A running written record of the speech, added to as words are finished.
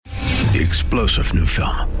the explosive new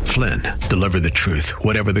film, Flynn, Deliver the Truth,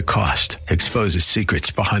 Whatever the Cost, exposes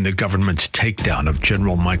secrets behind the government's takedown of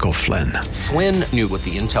General Michael Flynn. Flynn knew what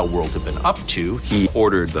the intel world had been up to. He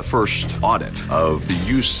ordered the first audit of the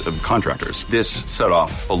use of contractors. This set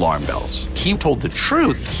off alarm bells. He told the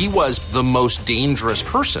truth. He was the most dangerous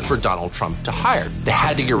person for Donald Trump to hire. They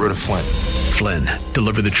had to get rid of Flynn. Flynn,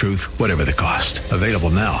 Deliver the Truth, Whatever the Cost. Available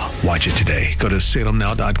now. Watch it today. Go to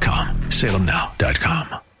salemnow.com.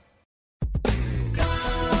 salemnow.com.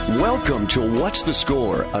 Welcome to What's the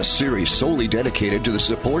Score, a series solely dedicated to the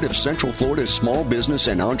support of Central Florida's small business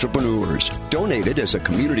and entrepreneurs. Donated as a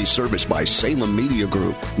community service by Salem Media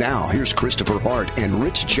Group. Now, here's Christopher Hart and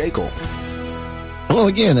Rich Jekyll. Hello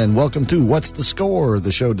again, and welcome to What's the Score,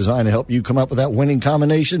 the show designed to help you come up with that winning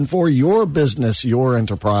combination for your business, your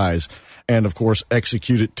enterprise, and, of course,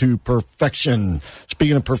 execute it to perfection.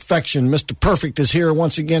 Speaking of perfection, Mr. Perfect is here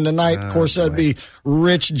once again tonight. Of course, that'd be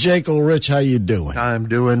Rich Jekyll. Rich, how you doing? I'm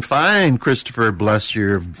doing fine, Christopher. Bless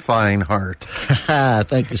your fine heart.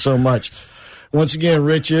 Thank you so much. Once again,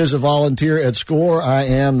 Rich is a volunteer at SCORE. I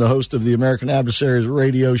am the host of the American Adversaries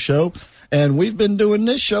radio show. And we've been doing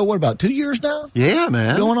this show, what, about 2 years now? Yeah,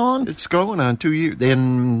 man. Going on? It's going on 2 years.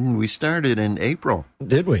 Then we started in April.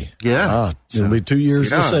 Did we? Yeah. It'll be 2 years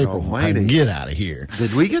this April. Almighty. Get out of here.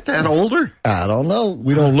 Did we get that older? I don't know.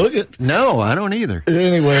 We don't look it. No, I don't either.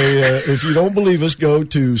 Anyway, if you don't believe us, go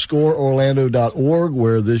to scoreorlando.org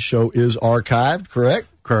where this show is archived, correct?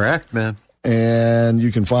 Correct, man. And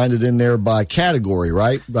you can find it in there by category,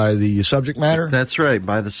 right? By the subject matter? That's right,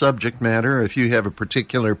 by the subject matter. If you have a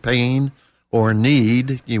particular pain or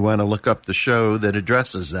need, you want to look up the show that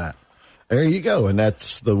addresses that. There you go. And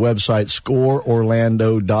that's the website,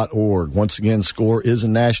 scoreorlando.org. Once again, SCORE is a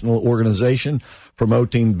national organization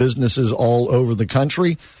promoting businesses all over the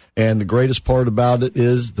country. And the greatest part about it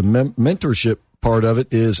is the mentorship part of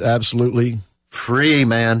it is absolutely free,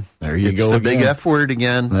 man. There you go. It's the big F word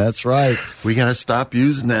again. That's right. We got to stop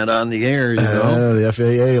using that on the air, you know. The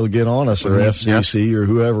FAA will get on us, or FCC, or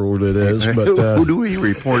whoever it is. But who do we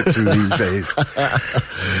report to these days?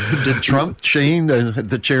 Did Trump change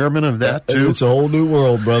the chairman of that, too? It's a whole new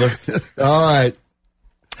world, brother. All right.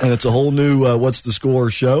 And it's a whole new What's the Score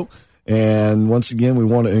show. And once again, we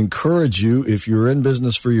want to encourage you, if you're in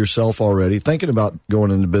business for yourself already, thinking about going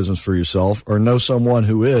into business for yourself, or know someone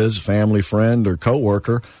who is, family, friend, or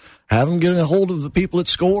coworker, have them get a hold of the people at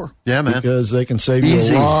SCORE. Yeah, man. Because they can save you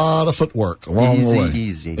a lot of footwork along the way.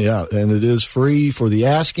 Easy. Yeah, and it is free for the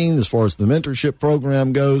asking as far as the mentorship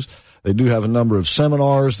program goes. They do have a number of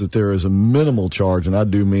seminars that there is a minimal charge, and I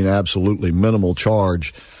do mean absolutely minimal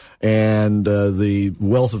charge. And the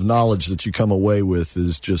wealth of knowledge that you come away with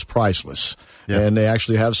is just priceless. Yep. And they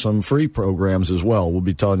actually have some free programs as well. We'll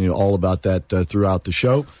be telling you all about that throughout the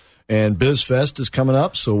show. And BizFest is coming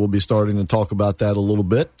up, so we'll be starting to talk about that a little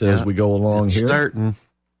bit as we go along here. Starting.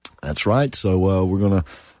 That's right. So we're going to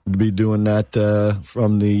be doing that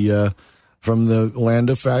from the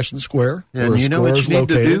Orlando Fashion Square. And you know what you need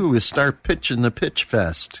to do is start pitching the Pitch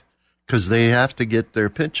Fest, because they have to get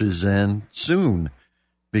their pitches in soon,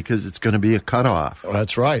 because it's going to be a cutoff.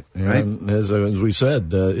 That's right. And as we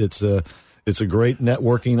said, it's a great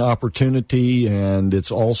networking opportunity, and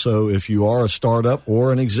it's also, if you are a startup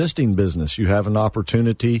or an existing business, you have an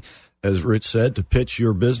opportunity, as Rich said, to pitch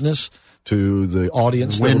your business to the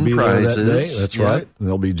audience that will be there that day. That's right. And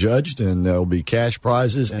they'll be judged, and there'll be cash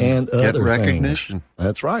prizes and other recognition. Things.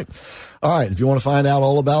 That's right. All right. If you want to find out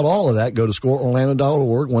all about all of that, go to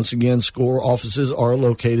scoreorlando.org. Once again, SCORE offices are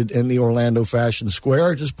located in the Orlando Fashion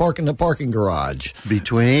Square. Just park in the parking garage.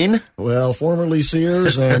 Between? Well, formerly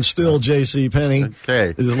Sears and still J.C. Penney.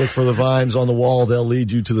 Okay. Just look for the vines on the wall. They'll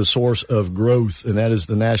lead you to the source of growth, and that is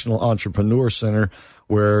the National Entrepreneur Center,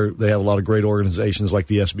 where they have a lot of great organizations like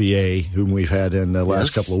the SBA, whom we've had in the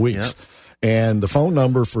last couple of weeks. Yep. And the phone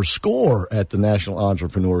number for SCORE at the National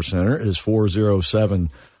Entrepreneur Center is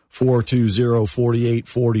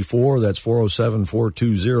 407-420-4844. That's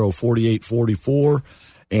 407-420-4844.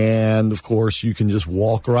 And, of course, you can just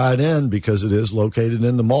walk right in, because it is located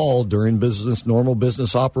in the mall during normal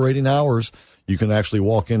business operating hours. You can actually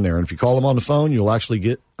walk in there. And if you call them on the phone, you'll actually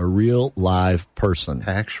get a real live person.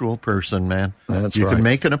 Actual person, man. That's right. You can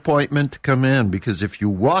make an appointment to come in, because if you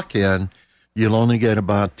walk in, you'll only get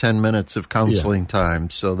about 10 minutes of counseling time.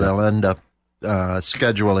 So they'll end up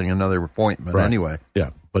scheduling another appointment anyway.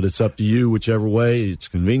 Yeah, but it's up to you, whichever way. It's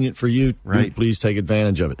convenient for you. Right. Please take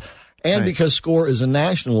advantage of it. And because SCORE is a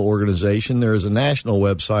national organization, there is a national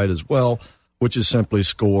website as well, which is simply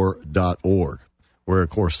score.org. Where,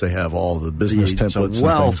 of course, they have all the business templates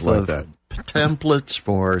and things like that. Templates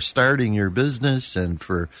for starting your business and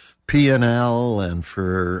for P&L and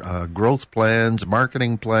for growth plans,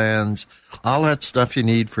 marketing plans, all that stuff you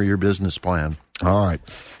need for your business plan. All right.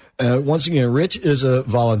 Once again, Rich is a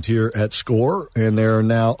volunteer at SCORE, and there are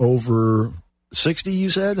now over 60, you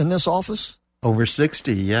said, in this office? Over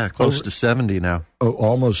 60, yeah, close to 70 now. Oh,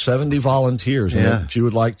 almost 70 volunteers. Yeah. And if you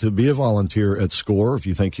would like to be a volunteer at SCORE, if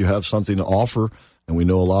you think you have something to offer, and we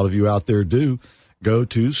know a lot of you out there do, go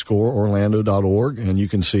to scoreorlando.org, and you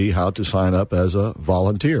can see how to sign up as a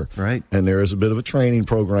volunteer. Right. And there is a bit of a training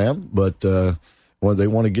program, but well, they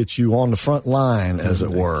want to get you on the front line, as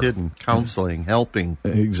it were. Kidding, counseling, helping.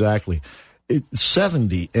 Exactly. It's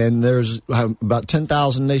 70, and there's about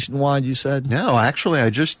 10,000 nationwide, you said? No, actually, I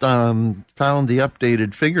just found the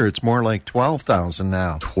updated figure. It's more like 12,000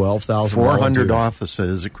 now. 12,000 400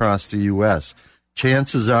 offices across the U.S.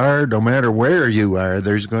 Chances are, no matter where you are,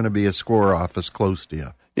 there's going to be a SCORE office close to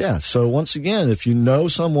you. Yeah, so once again, if you know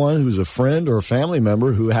someone who's a friend or a family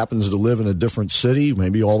member who happens to live in a different city,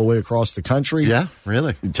 maybe all the way across the country. Yeah,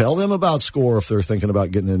 really. Tell them about SCORE if they're thinking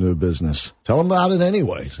about getting into a business. Tell them about it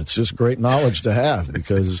anyways. It's just great knowledge to have,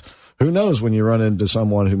 because who knows when you run into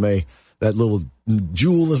someone who may, that little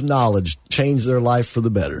jewel of knowledge, change their life for the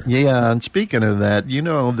better. Yeah, and speaking of that, you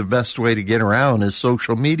know, the best way to get around is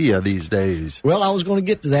social media these days. Well, I was going to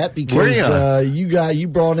get to that because you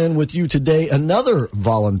brought in with you today another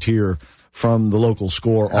volunteer from the local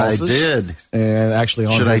SCORE office. I did. And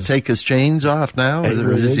actually, should I take his chains off now?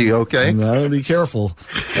 Is he okay? No, be careful.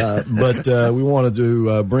 But we wanted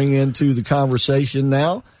to bring into the conversation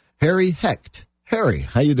now Harry Hecht. Harry,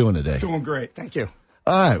 how you doing today? Doing great, thank you.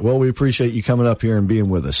 All right. Well, we appreciate you coming up here and being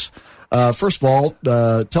with us. First of all,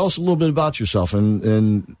 tell us a little bit about yourself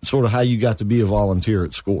and sort of how you got to be a volunteer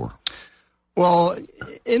at SCORE. Well,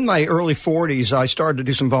 in my early 40s, I started to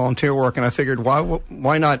do some volunteer work, and I figured,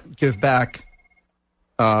 why not give back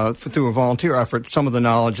through a volunteer effort some of the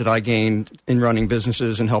knowledge that I gained in running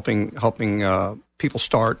businesses and helping people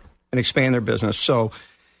start and expand their business. So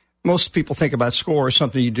most people think about SCORE as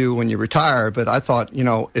something you do when you retire, but I thought,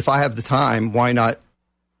 if I have the time, why not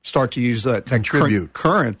start to use that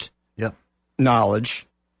current knowledge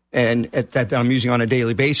and that I'm using on a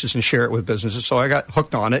daily basis and share it with businesses. So I got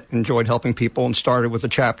hooked on it, enjoyed helping people, and started with a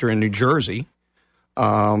chapter in New Jersey.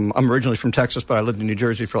 I'm originally from Texas, but I lived in New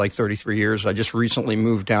Jersey for like 33 years. I just recently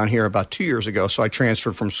moved down here about 2 years ago, so I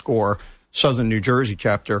transferred from SCORE Southern New Jersey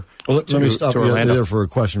chapter let me stop you there for a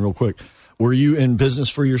question real quick. Were you in business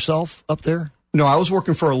for yourself up there? No, I was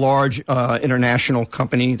working for a large international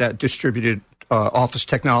company that distributed office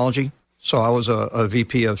technology. So I was a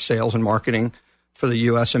VP of sales and marketing for the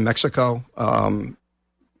U.S. and Mexico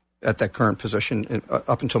at that current position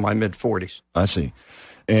up until my mid-40s. I see.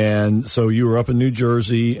 And so you were up in New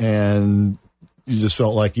Jersey, and you just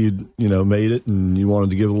felt like you'd made it, and you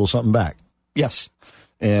wanted to give a little something back. Yes.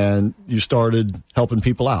 And you started helping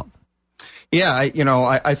people out. Yeah,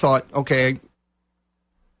 I thought, okay,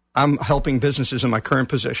 I'm helping businesses in my current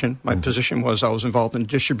position. My position was I was involved in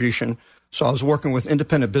distribution. So I was working with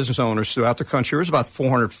independent business owners throughout the country. There was about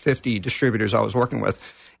 450 distributors I was working with.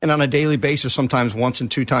 And on a daily basis, sometimes once and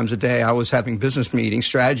 2 times a day, I was having business meetings,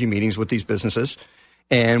 strategy meetings with these businesses.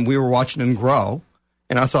 And we were watching them grow.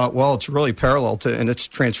 And I thought, well, it's really parallel to, and it's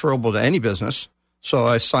transferable to any business. So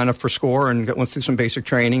I signed up for SCORE and went through some basic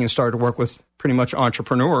training and started to work with pretty much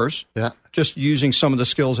entrepreneurs. Yeah. Just using some of the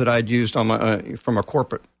skills that I'd used on from a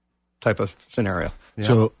corporate type of scenario. Yeah.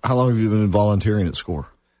 So how long have you been volunteering at SCORE?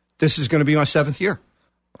 This is going to be my 7th year.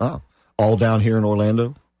 Wow. All down here in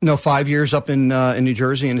Orlando? No, 5 years up in New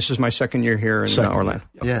Jersey, and this is my 2nd year here in Orlando.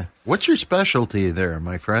 Yep. Yeah. What's your specialty there,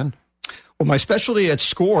 my friend? Well, my specialty at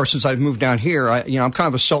SCORE, since I've moved down here, I'm kind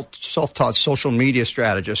of a self-taught social media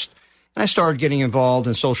strategist. And I started getting involved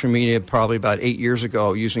in social media probably about 8 years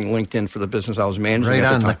ago using LinkedIn for the business I was managing right at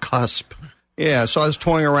the on time. The cusp. Yeah, so I was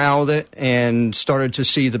toying around with it and started to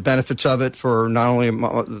see the benefits of it for not only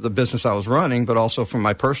the business I was running, but also from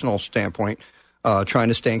my personal standpoint, trying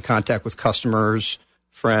to stay in contact with customers,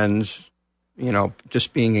 friends,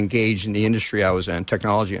 just being engaged in the industry I was in,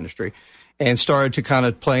 technology industry, and started to kind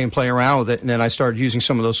of play around with it. And then I started using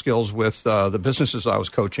some of those skills with the businesses I was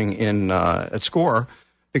coaching in at SCORE,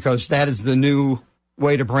 because that is the new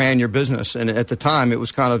way to brand your business. And at the time, it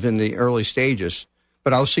was kind of in the early stages.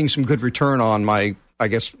 But I was seeing some good return on my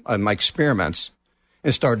experiments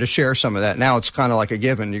and started to share some of that. Now it's kind of like a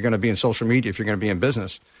given. You're going to be in social media if you're going to be in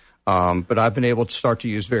business. But I've been able to start to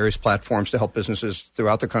use various platforms to help businesses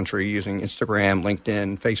throughout the country using Instagram,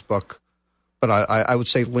 LinkedIn, Facebook. But I would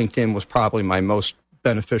say LinkedIn was probably my most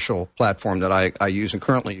beneficial platform that I use and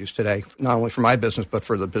currently use today, not only for my business, but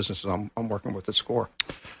for the businesses I'm working with at SCORE.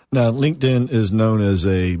 Now, LinkedIn is known as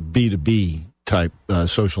a B2B type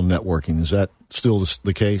social networking. Is that still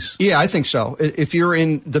the case? Yeah, I think so. If you're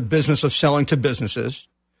in the business of selling to businesses,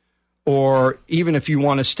 or even if you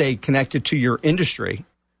want to stay connected to your industry,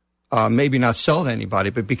 maybe not sell to anybody,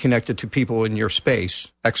 but be connected to people in your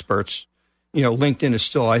space, experts, LinkedIn is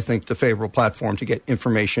still, I think, the favorable platform to get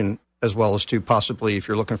information, as well as to possibly, if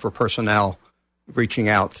you're looking for personnel, reaching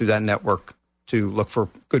out through that network to look for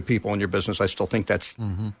good people in your business. I still think that's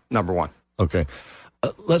number one. Okay.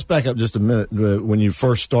 Let's back up just a minute. When you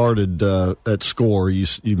first started at SCORE,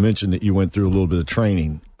 you mentioned that you went through a little bit of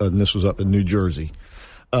training, and this was up in New Jersey.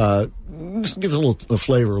 Just give us a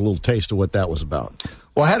flavor, a little taste of what that was about.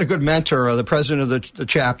 Well, I had a good mentor, the president of the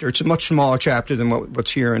chapter. It's a much smaller chapter than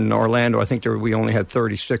what's here in Orlando. I think we only had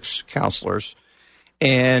 36 counselors.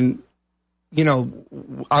 And,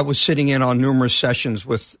 I was sitting in on numerous sessions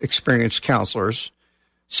with experienced counselors,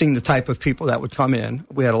 seeing the type of people that would come in.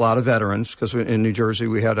 We had a lot of veterans because in New Jersey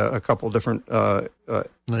we had a couple of different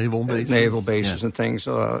naval bases and things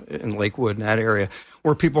in Lakewood and that area,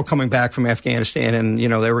 where people were coming back from Afghanistan and,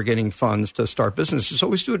 they were getting funds to start businesses. So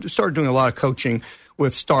we started doing a lot of coaching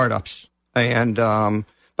with startups. And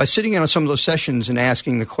by sitting in on some of those sessions and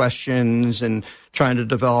asking the questions and trying to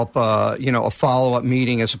develop, a follow-up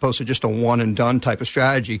meeting as opposed to just a one-and-done type of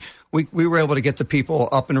strategy, we were able to get the people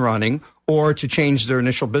up and running or to change their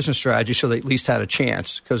initial business strategy so they at least had a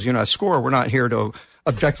chance. Because, at SCORE, we're not here to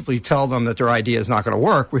objectively tell them that their idea is not going to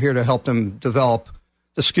work. We're here to help them develop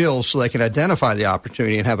the skills so they can identify the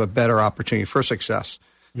opportunity and have a better opportunity for success.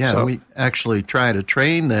 Yeah, so, we actually try to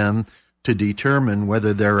train them to determine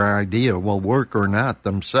whether their idea will work or not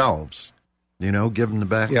themselves. Give them the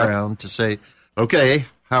background to say, okay,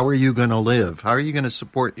 how are you going to live? How are you going to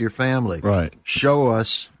support your family? Right. Show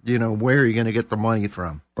us, where are you going to get the money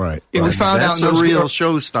from? Right. Yeah, we found that's out a real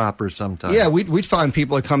showstopper sometimes. Yeah, we'd find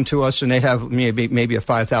people that come to us and they have maybe a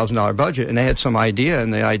 $5,000 budget and they had some idea,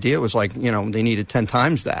 and the idea was like, they needed 10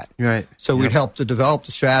 times that. Right. So we'd help to develop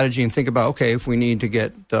the strategy and think about, okay, if we need to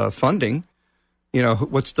get funding,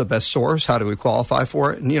 what's the best source? How do we qualify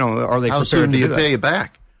for it? And, are they prepared to do that? How soon do you pay it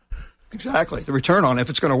back? Exactly. The return on it, if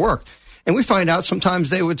it's going to work. And we find out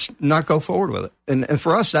sometimes they would not go forward with it. And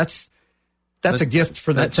for us, that's a gift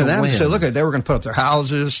to them. To say, look, they were going to put up their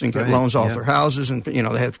houses and get loans off their houses. And,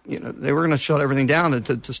 they were going to shut everything down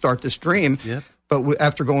to start this dream. Yep. But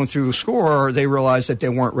after going through SCORE, they realized that they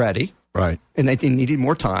weren't ready. Right. And they needed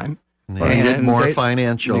more time. They needed more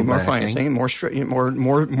financial more financing,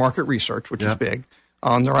 more market research, which is big,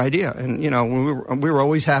 on their idea. And, we were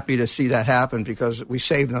always happy to see that happen because we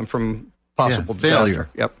saved them from possible disaster. Failure.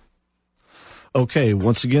 Yep. Okay,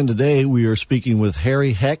 once again today we are speaking with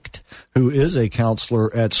Harry Hecht, who is a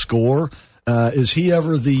counselor at SCORE. Is he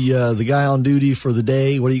ever the guy on duty for the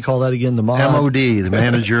day? What do you call that again? The MOD, the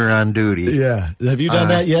manager on duty. Yeah. Have you done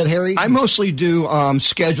that yet, Harry? I mostly do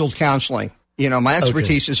scheduled counseling. My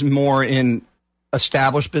expertise is more in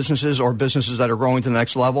established businesses or businesses that are growing to the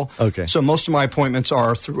next level. Okay. So most of my appointments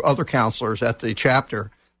are through other counselors at the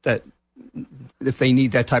chapter that if they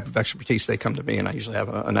need that type of expertise, they come to me, and I usually have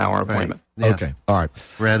an hour appointment. Right. Yeah. Okay. All right.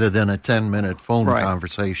 Rather than a 10-minute phone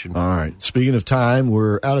conversation. All right. Speaking of time,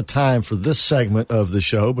 we're out of time for this segment of the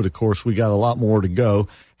show, but of course we got a lot more to go.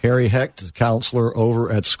 Harry Hecht is counselor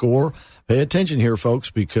over at SCORE. Pay attention here, folks,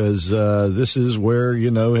 because this is where,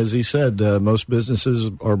 as he said, most businesses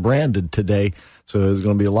are branded today. So there's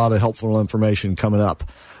going to be a lot of helpful information coming up.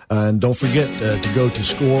 And don't forget to go to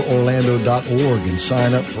scoreorlando.org and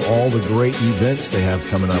sign up for all the great events they have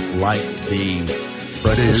coming up, like the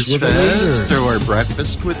Breakfast with the Leaders. Or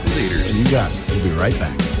Breakfast with the Leaders. And you got it. We'll be right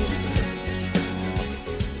back.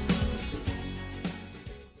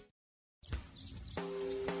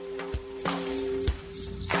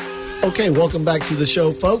 Okay, welcome back to the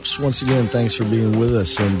show, folks. Once again, thanks for being with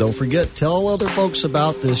us. And don't forget, tell other folks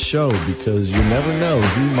about this show because you never know.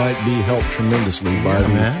 You might be helped tremendously by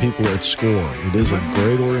the people at SCORE. It is a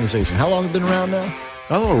great organization. How long have you been around now?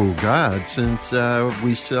 Oh, God, since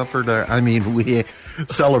we celebrated our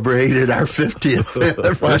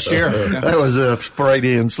 50th last year. That was a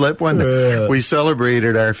Freudian slip, wasn't it? We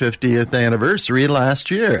celebrated our 50th anniversary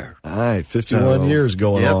last year. All right, 51 years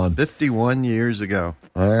going on. 51 years ago.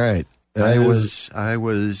 All right. I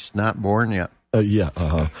was not born yet.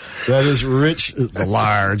 That is Rich, the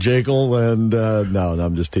liar, Jekyll, and no,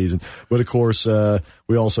 I'm just teasing. But of course,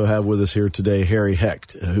 we also have with us here today Harry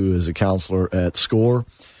Hecht, who is a counselor at SCORE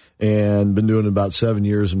and been doing it about 7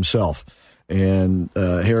 years himself. And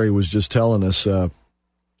Harry was just telling us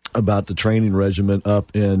about the training regiment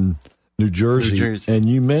up in New Jersey. And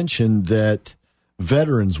you mentioned that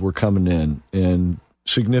veterans were coming in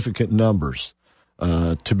significant numbers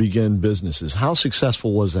to begin businesses. How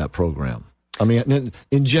successful was that program? I mean,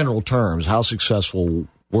 in general terms, how successful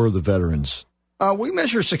were the veterans? We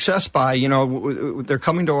measure success by, they're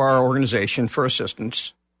coming to our organization for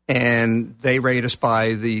assistance, and they rate us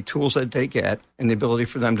by the tools that they get and the ability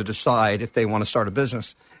for them to decide if they want to start a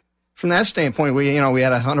business. From that standpoint, we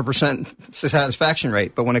had a 100% satisfaction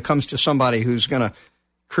rate. But when it comes to somebody who's going to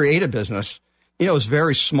create a business, it's a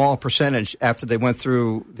very small percentage after they went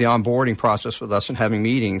through the onboarding process with us and having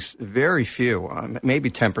meetings. Very few, maybe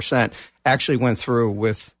 10%, actually went through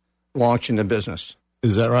with launching the business.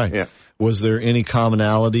 Is that right? Yeah. Was there any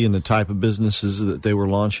commonality in the type of businesses that they were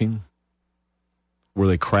launching? Were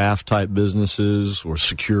they craft-type businesses or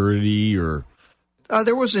security or...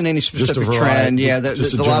 there wasn't any specific trend. Yeah,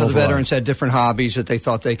 a lot of the veterans had different hobbies that they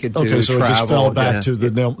thought they could do. Okay, so travel, it just fell back to the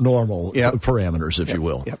normal parameters, if you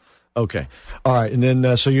will. Yep. Okay. All right. And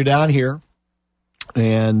then, so you're down here,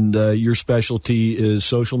 and your specialty is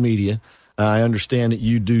social media. I understand that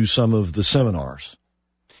you do some of the seminars.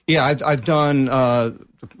 Yeah, I've done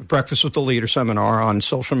Breakfast with the Leader seminar on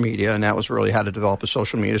social media, and that was really how to develop a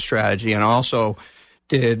social media strategy. And I also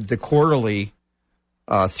did the quarterly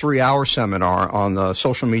 3-hour seminar on the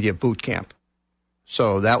social media boot camp.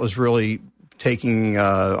 So that was really taking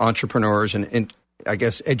entrepreneurs and I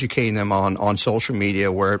guess educating them on social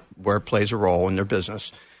media, where it plays a role in their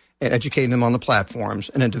business, and educating them on the platforms,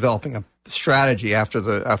 and then developing a strategy after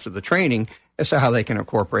the training as to how they can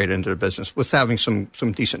incorporate it into their business with having some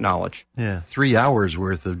decent knowledge. Yeah, 3 hours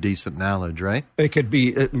worth of decent knowledge, right? It could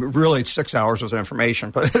be really it's 6 hours of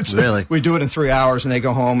information, but really we do it in 3 hours, and they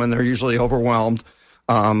go home and they're usually overwhelmed.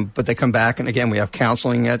 But they come back, and again, we have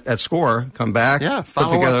counseling at SCORE. Come back, put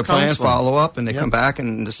together a plan, follow up, and they come back,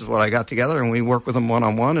 and this is what I got together, and we work with them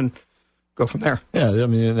one-on-one and go from there. Yeah, I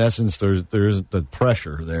mean, in essence, there isn't the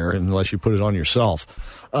pressure there unless you put it on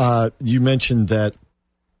yourself. You mentioned that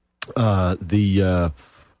well,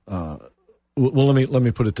 let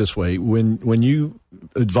me put it this way: when you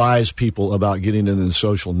advise people about getting into the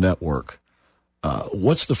social network,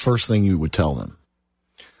 what's the first thing you would tell them?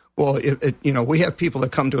 Well, we have people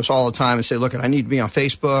that come to us all the time and say, look, I need to be on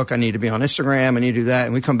Facebook, I need to be on Instagram, I need to do that.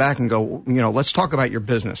 And we come back and go, let's talk about your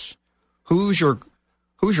business. Who's your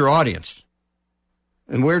audience?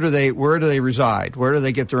 And where do they reside? Where do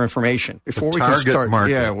they get their information? Before we can start,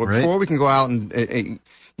 market, before we can go out and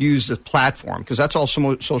use the platform, because that's all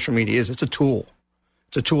social media is. It's a tool.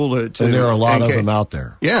 It's a tool to and there are a lot of them out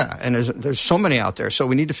there. Yeah, and there's so many out there. So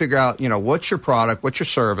we need to figure out, what's your product, what's your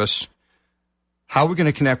service, how are we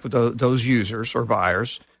going to connect with those users or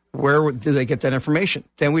buyers? Where do they get that information?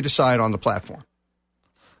 Then we decide on the platform.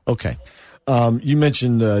 Okay. You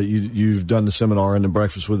mentioned you've done the seminar and the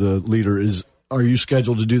Breakfast with the Leader. Are you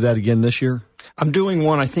scheduled to do that again this year? I'm doing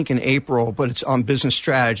one, I think, in April, but it's on business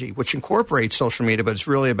strategy, which incorporates social media, but it's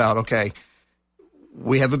really about, okay,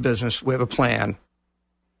 we have a business, we have a plan.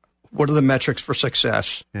 What are the metrics for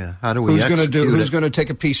success? Yeah. How do we Who's going to take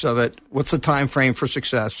a piece of it? What's the time frame for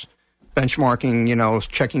success? Benchmarking,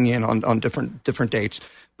 checking in on different dates.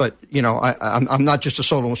 But, I'm not just a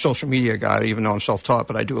social media guy, even though I'm self-taught,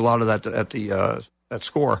 but I do a lot of that at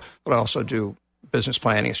SCORE. But I also do business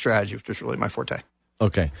planning and strategy, which is really my forte.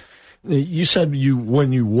 Okay. You said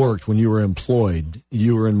when you were employed,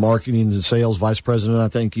 you were in marketing and sales, vice president, I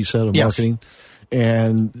think you said, of marketing.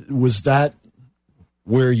 And was that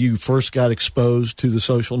where you first got exposed to the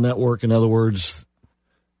social network? In other words,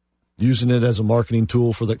 using it as a marketing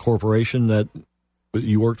tool for that corporation that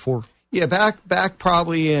you worked for? Yeah, back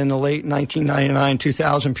probably in the late 1999,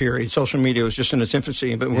 2000 period, social media was just in its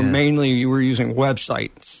infancy, but mainly you were using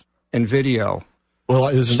websites and video. Well,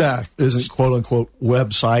 isn't quote unquote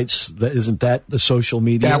websites? Isn't that the social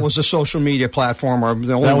media? That was the social media platform, or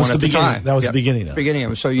the only one at the time. That was the beginning of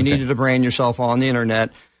it. So you needed to brand yourself on the internet.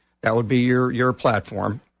 That would be your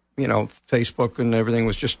platform. Facebook and everything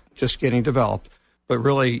was just getting developed. But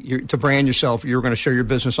really, to brand yourself, you were going to share your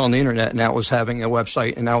business on the internet, and that was having a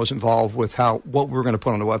website, and that was involved with what we were going to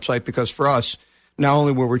put on the website. Because for us, not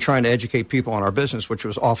only were we trying to educate people on our business, which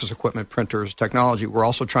was office equipment, printers, technology, we're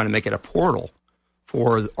also trying to make it a portal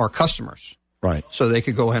for our customers. Right. So they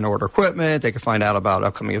could go ahead and order equipment, they could find out about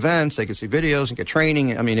upcoming events, they could see videos and get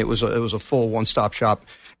training. I mean, it was a full one-stop shop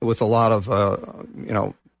with a lot of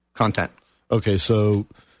content. Okay, so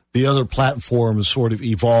the other platforms sort of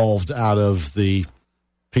evolved out of the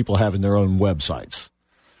people having their own websites.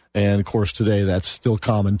 And, of course, today that's still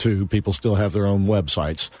common, too. People still have their own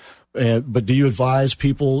websites. But do you advise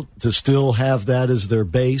people to still have that as their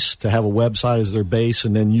base, to have a website as their base,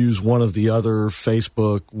 and then use one of the other,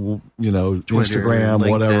 Facebook, Twitter, Instagram, LinkedIn,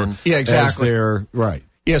 whatever? Yeah, exactly. Right.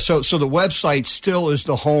 Yeah, so the website still is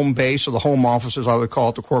the home base or the home office, as I would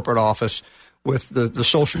call it, the corporate office, with the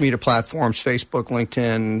social media platforms, Facebook,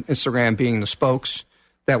 LinkedIn, Instagram being the spokes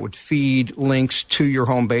that would feed links to your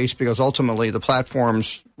home base, because ultimately the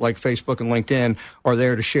platforms like Facebook and LinkedIn are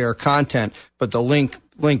there to share content, but the link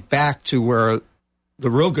back to where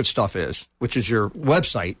the real good stuff is, which is your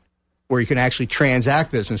website, where you can actually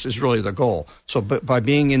transact business, is really the goal. So by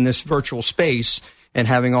being in this virtual space and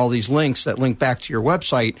having all these links that link back to your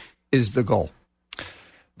website is the goal.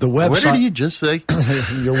 The website, what did you just say?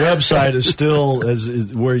 Your website is still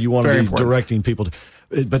is where you want to be important. directing people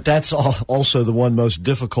to. But that's also the one most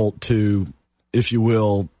difficult to, if you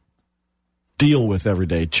will, deal with every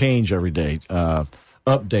day, change every day,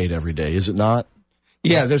 update every day, is it not?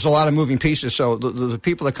 Yeah, there's a lot of moving pieces. So the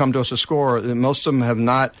people that come to us to SCORE, most of them have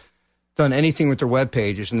not done anything with their web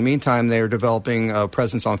pages. In the meantime, they are developing a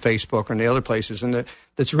presence on Facebook and the other places, and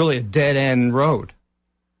that's really a dead-end road.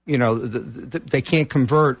 You know, they can't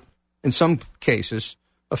convert, in some cases,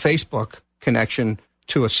 a Facebook connection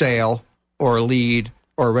to a sale or a lead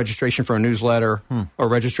or a registration for a newsletter or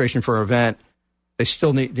registration for an event. They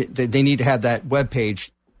still need to have that web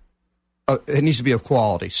page. It needs to be of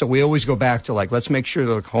quality. So we always go back to, let's make sure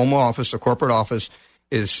the home office, the corporate office,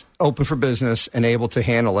 is open for business and able to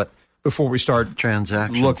handle it before we start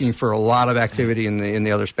transactions, looking for a lot of activity in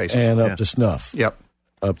the other spaces. And up to snuff. Yep.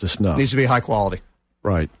 Up to snuff. Needs to be high quality.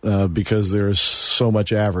 Right, because there's so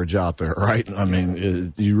much average out there, right? I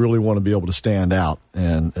mean, you really want to be able to stand out,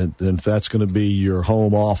 and if that's going to be your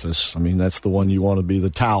home office, I mean, that's the one you want to be the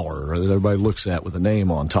tower that everybody looks at with a name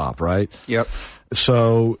on top, right? Yep.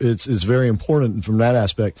 So it's very important from that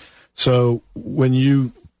aspect. So when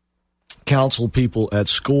you counsel people at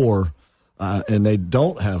SCORE and they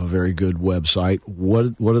don't have a very good website,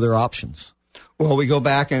 what are their options? Well, we go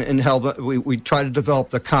back and help. We try to develop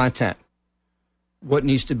the content. What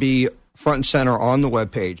needs to be front and center on the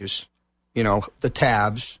web pages, the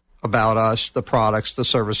tabs, about us, the products, the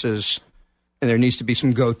services, and there needs to be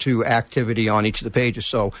some go-to activity on each of the pages.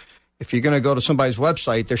 So if you're going to go to somebody's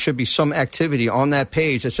website, there should be some activity on that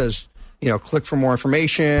page that says, click for more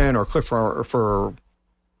information or click for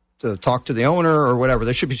to talk to the owner or whatever.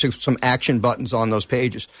 There should be some action buttons on those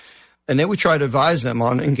pages. And then we try to advise them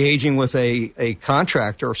on engaging with a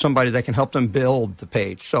contractor or somebody that can help them build the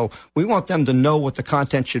page. So we want them to know what the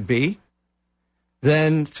content should be,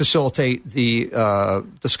 then facilitate the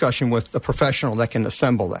discussion with the professional that can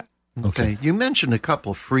assemble that. Okay. You mentioned a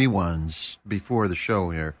couple of free ones before the show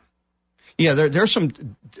here. Yeah, there's some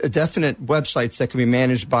definite websites that can be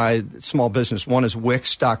managed by small business. One is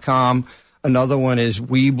Wix.com. Another one is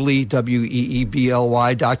Weebly,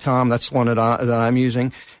 Weebly.com. That's the one that I'm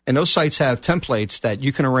using. And those sites have templates that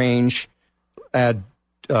you can arrange, add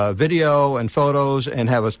video and photos, and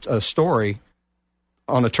have a story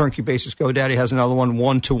on a turnkey basis. GoDaddy has another one.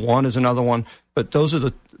 One-to-One is another one. But those are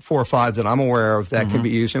the 4 or 5 that I'm aware of that can be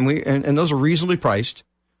used. And those are reasonably priced,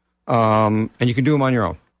 and you can do them on your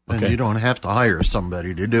own. And you don't have to hire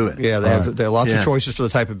somebody to do it. Yeah, they have lots of choices for the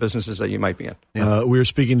type of businesses that you might be in. Yeah. We're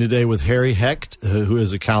speaking today with Harry Hecht, who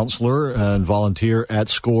is a counselor and volunteer at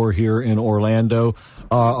SCORE here in Orlando.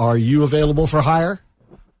 Are you available for hire?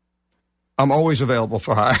 I'm always available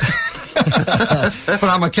for hire. But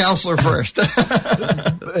I'm a counselor first.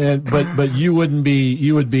 But you would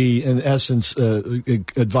be in essence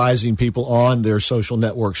advising people on their social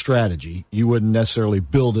network strategy. You wouldn't necessarily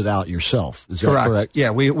build it out yourself. Is that correct? Yeah,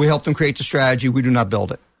 we help them create the strategy. We do not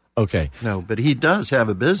build it. Okay. No, but he does have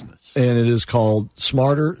a business. And it is called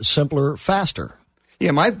Smarter, Simpler, Faster.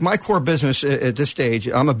 Yeah, my core business at this stage,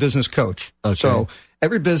 I'm a business coach. Okay. So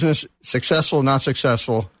every business, successful, not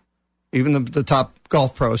successful, even the top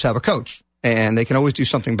golf pros have a coach, and they can always do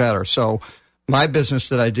something better. So my business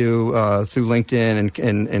that I do through LinkedIn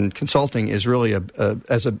and consulting is really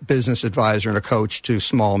as a business advisor and a coach to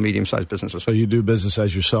small, medium-sized businesses. So you do business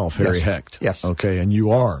as yourself, Harry Hecht. Yes. Okay, and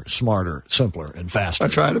you are smarter, simpler, and faster. I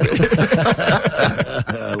try to be.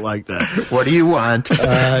 I like that. What do you want?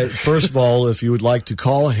 First of all, if you would like to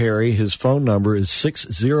call Harry, his phone number is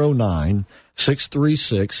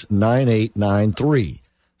 609-636-9893.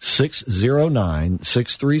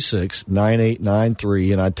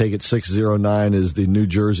 609-636-9893, and I take it 609 is the New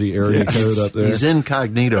Jersey area code up there. He's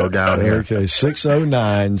incognito down there. Okay,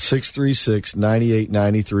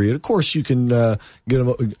 609-636-9893. And of course, you can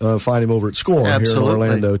find him over at SCORE here in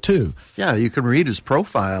Orlando, too. Yeah, you can read his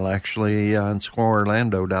profile, actually, on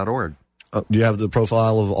SCOREorlando.org. Do you have the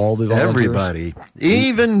profile of all the volunteers? Everybody.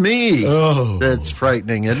 Even me. Oh. That's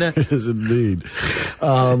frightening, isn't it? It is indeed.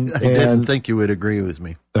 I didn't think you would agree with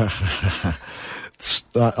me. All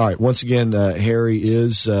right. Once again, Harry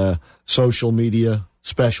is a social media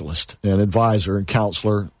specialist and advisor and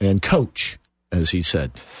counselor and coach, as he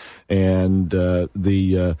said. And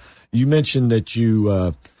you mentioned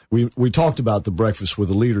that we talked about the Breakfast with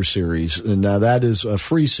a Leader series, and now that is a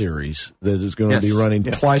free series that is going to be running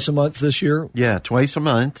twice a month this year. Yeah, twice a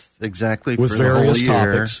month, exactly, with for various the whole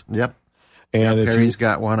year. topics. Yep. And if Harry's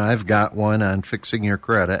got one, I've got one on fixing your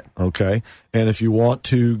credit. Okay. And if you want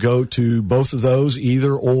to go to both of those,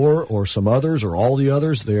 either or some others or all the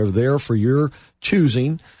others, they're there for your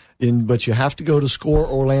choosing. But you have to go to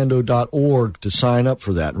scoreorlando.org to sign up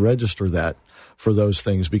for that and register that for those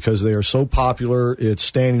things because they are so popular. It's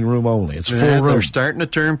standing room only. It's full room. They're starting to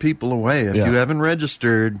turn people away. If you haven't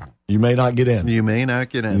registered, you may not get in.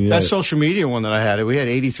 That social media one that I had, we had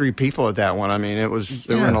 83 people at that one. I mean, they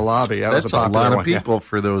were in a lobby. That's was a popular lot of one. people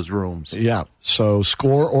for those rooms. Yeah. So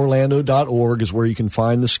scoreorlando.org is where you can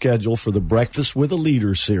find the schedule for the Breakfast with a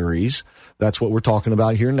Leader series. That's what we're talking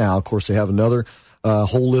about here now. Of course, they have another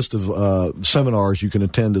whole list of seminars you can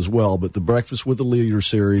attend as well. But the Breakfast with a Leader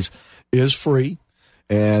series is free,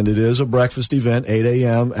 and it is a breakfast event, 8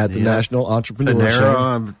 a.m. at the National Entrepreneur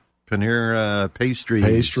Center. Panera Pastries.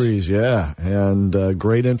 Pastries, yeah. And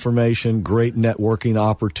great information, great networking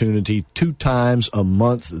opportunity 2 times a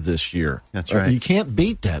month this year. That's right. You can't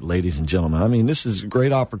beat that, ladies and gentlemen. I mean, this is a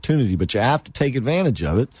great opportunity, but you have to take advantage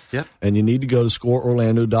of it. Yep. And you need to go to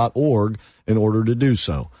scoreorlando.org in order to do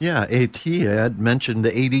so. Yeah, he had mentioned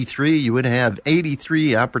the 83. You would have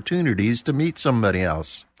 83 opportunities to meet somebody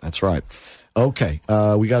else. That's right. Okay,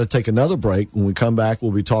 we got to take another break. When we come back,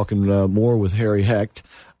 we'll be talking more with Harry Hecht.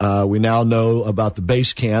 We now know about the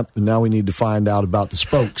base camp, and now we need to find out about the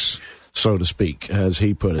spokes, so to speak, as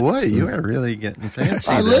he put it. Boy, you are really getting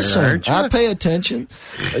fancy. Listen, aren't you? I pay attention,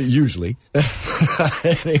 usually.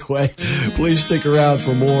 Anyway, please stick around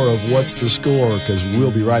for more of What's the Score, because we'll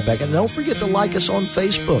be right back. And don't forget to like us on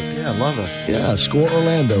Facebook. Yeah, love us. Yeah, Score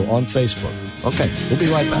Orlando on Facebook. Okay, we'll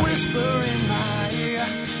be right back.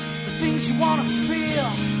 Things you want to feel,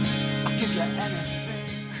 I'll give you anything.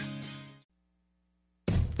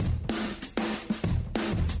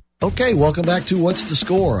 Okay, welcome back to What's the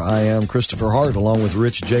Score? I am Christopher Hart along with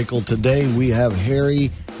Rich Jekyll. Today we have Harry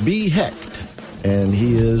B. Hecht, and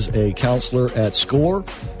he is a counselor at SCORE,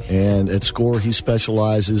 and at SCORE he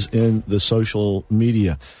specializes in the social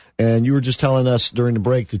media. And you were just telling us during the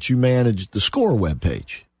break that you manage the SCORE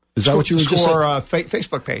webpage. Is that what you were just saying?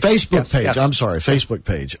 Facebook page. Facebook page. Yes. I'm sorry, Facebook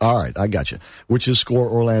page. All right, I got you. Which is SCORE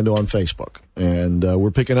Orlando on Facebook. And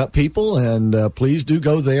we're picking up people, and please do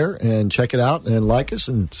go there and check it out and like us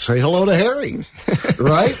and say hello to Harry.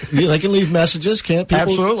 Right? They can leave messages, can't people?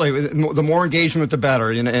 Absolutely. The more engagement, the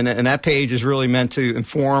better. And that page is really meant to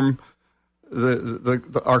inform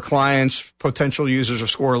our clients, potential users of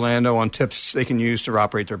SCORE Orlando, on tips they can use to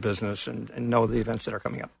operate their business and know the events that are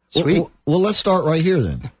coming up. Sweet. Well, let's start right here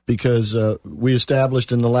then, because we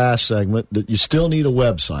established in the last segment that you still need a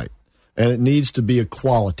website, and it needs to be a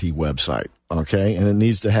quality website, okay? And it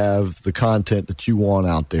needs to have the content that you want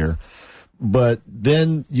out there. But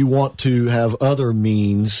then you want to have other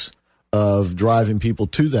means of driving people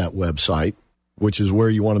to that website, which is where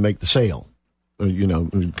you want to make the sale,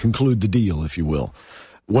 conclude the deal, if you will.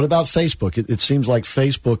 What about Facebook? It seems like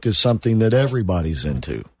Facebook is something that everybody's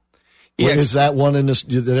into. Yeah. Is that one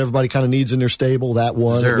that everybody kind of needs in their stable? That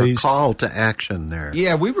one, is there at least? A call to action there?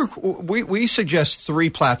 Yeah, we suggest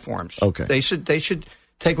 3 platforms. Okay, they should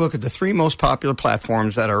take a look at the 3 most popular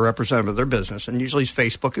platforms that are representative of their business, and usually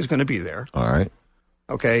Facebook is going to be there. All right.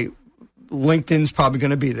 Okay, LinkedIn's probably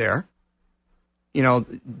going to be there.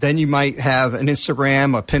 Then you might have an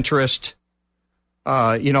Instagram, a Pinterest.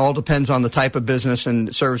 All depends on the type of business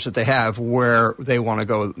and service that they have, where they want to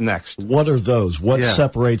go next. What are those? What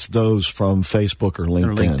separates those from Facebook or LinkedIn?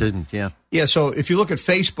 Or LinkedIn, yeah. Yeah, so if you look at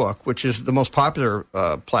Facebook, which is the most popular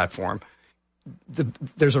platform,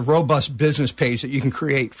 there's a robust business page that you can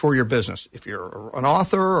create for your business. If you're an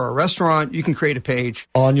author or a restaurant, you can create a page.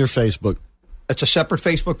 On your Facebook. It's a separate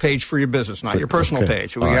Facebook page for your business, not your personal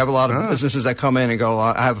page. We have a lot of businesses that come in and go,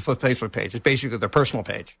 I have a Facebook page. It's basically their personal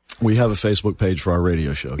page. We have a Facebook page for our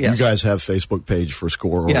radio show. Yes. You guys have Facebook page for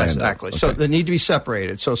SCORE Orlando. Yes, exactly. Okay. So they need to be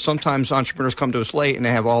separated. So sometimes entrepreneurs come to us late and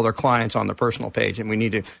they have all their clients on their personal page, and they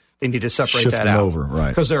need to separate Shift that them out. Over, right.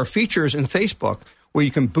 Because there are features in Facebook where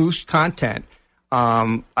you can boost content.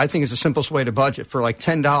 I think it's the simplest way to budget for like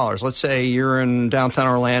 $10. Let's say you're in downtown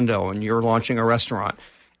Orlando and you're launching a restaurant,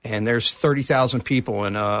 and there's 30,000 people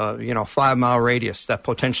in a 5-mile radius that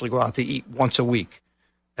potentially go out to eat once a week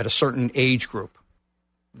at a certain age group.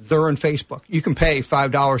 They're in Facebook. You can pay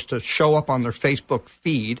 $5 to show up on their Facebook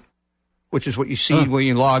feed, which is what you see when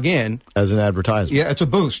you log in. As an advertisement. Yeah, it's a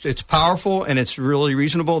boost. It's powerful, and it's really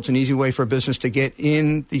reasonable. It's an easy way for a business to get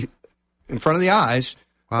in front of the eyes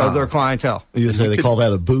of their clientele. You say they call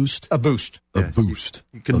that a boost? A boost. A boost.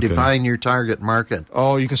 You can define your target market.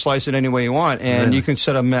 Oh, you can slice it any way you want, and you can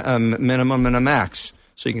set a minimum and a max.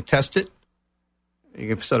 So you can test it,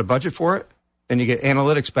 you can set a budget for it, and you get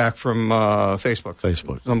analytics back from Facebook. It's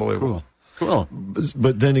unbelievable. Cool.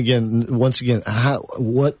 But then again, once again,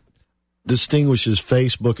 what distinguishes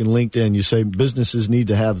Facebook and LinkedIn? You say businesses need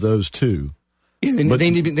to have those too. Yeah, they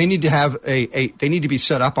need to have they need to be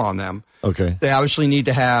set up on them. Okay. They obviously need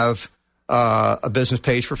to have a business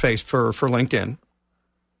page for LinkedIn,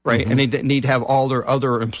 right? Mm-hmm. And they need to have all their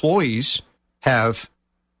other employees have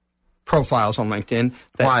profiles on LinkedIn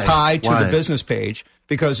that tie to the business page,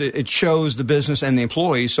 because it shows the business and the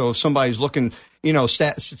employees. So if somebody's looking,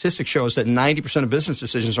 statistics shows that 90% of business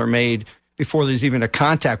decisions are made before there's even a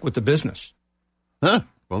contact with the business. Huh.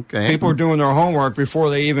 Okay. People are doing their homework before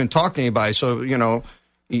they even talk to anybody. So,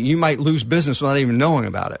 you might lose business without even knowing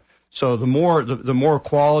about it. So the more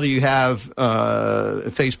quality you have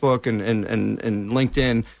Facebook and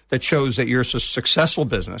LinkedIn that shows that you're a successful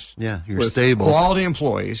business. Yeah, you're with stable. Quality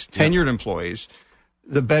employees, tenured employees,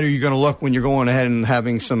 the better you're going to look when you're going ahead and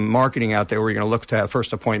having some marketing out there where you're going to look to have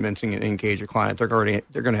first appointments and engage a client. They're going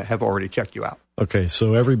to have already checked you out. Okay,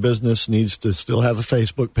 so every business needs to still have a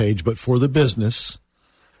Facebook page, but for the business,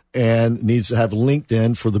 and needs to have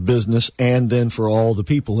LinkedIn for the business and then for all the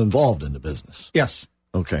people involved in the business. Yes.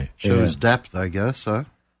 Okay. Shows depth, I guess, huh?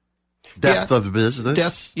 Depth of business.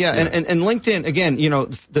 Depth, And LinkedIn, again,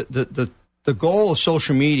 the goal of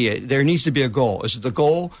social media, there needs to be a goal. Is it the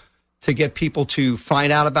goal to get people to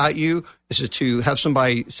find out about you? Is it to have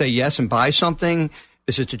somebody say yes and buy something?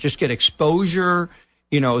 Is it to just get exposure?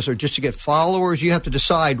 Is it just to get followers? You have to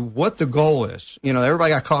decide what the goal is.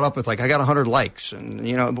 Everybody got caught up with I got 100 likes,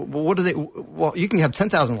 and what do they? Well, you can have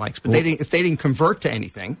 10,000 likes, but if they didn't convert to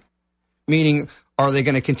anything, meaning, are they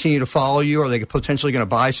going to continue to follow you? Are they potentially going to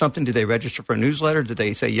buy something? Did they register for a newsletter? Did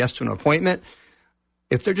they say yes to an appointment?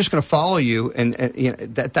 If they're just going to follow you, and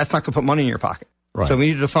that's not going to put money in your pocket. Right. So we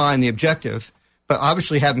need to define the objective. But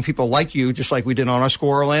obviously having people like you, just like we did on our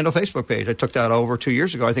Score Orlando Facebook page. I took that over 2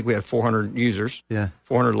 years ago. I think we had 400 users,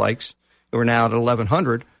 400 likes. We're now at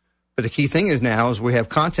 1,100. But the key thing is we have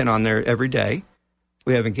content on there every day.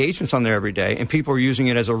 We have engagements on there every day, and people are using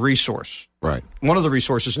it as a resource. Right. One of the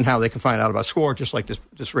resources and how they can find out about Score, just like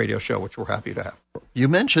this radio show, which we're happy to have. You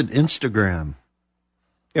mentioned Instagram.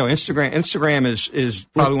 Instagram is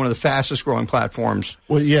probably one of the fastest growing platforms.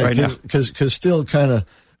 Well, yeah, right now. Because still kind of.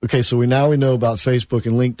 Okay, so we know about Facebook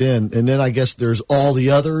and LinkedIn, and then I guess there's all the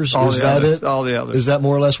others. Is that it? All the others. Is that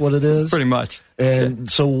more or less what it is? Pretty much. And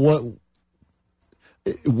so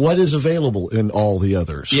what is available in all the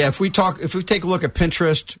others? Yeah, if we take a look at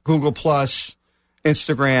Pinterest, Google Plus,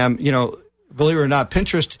 Instagram, believe it or not,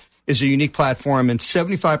 Pinterest is a unique platform, and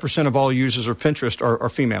 75% of all users of Pinterest are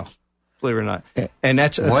females. Believe it or not, and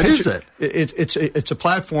that's what is it? It's a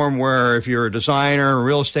platform where if you're a designer or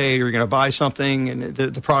real estate, or you're going to buy something, and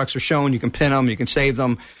the products are shown, you can pin them, you can save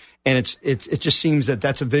them, and it just seems that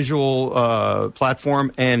that's a visual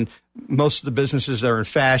platform, and most of the businesses that are in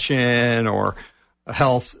fashion or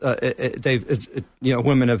health,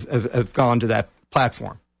 women have gone to that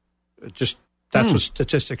platform. That's what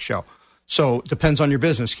statistics show. So it depends on your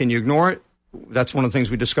business. Can you ignore it? That's one of the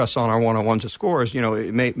things we discuss on our one-on-ones at Scores.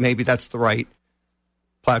 Maybe that's the right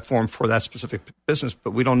platform for that specific business,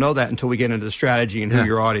 but we don't know that until we get into the strategy and who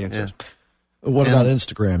your audience is. What about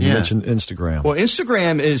Instagram? You mentioned Instagram. Well,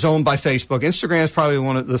 Instagram is owned by Facebook. Instagram is probably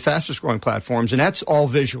one of the fastest growing platforms, and that's all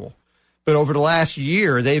visual. But over the last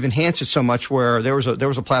year, they've enhanced it so much where there was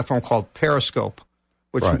a platform called Periscope,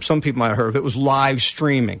 which some people might have heard of. It was live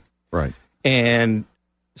streaming. Right. And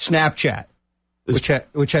Snapchat,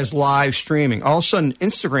 which has live streaming. All of a sudden,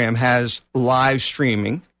 Instagram has live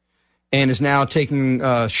streaming and is now taking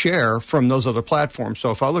share from those other platforms.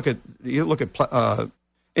 So if you look at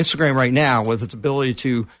Instagram right now with its ability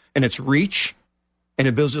to, and its reach and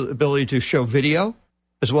ability to show video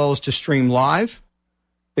as well as to stream live,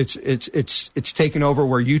 it's taken over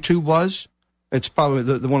where YouTube was. It's probably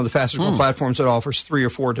one of the fastest growing platforms that offers 3 or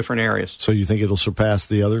 4 different areas. So you think it'll surpass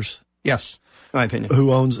the others? Yes, in my opinion.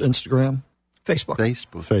 Who owns Instagram?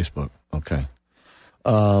 Facebook. Okay.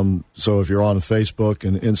 So if you're on Facebook,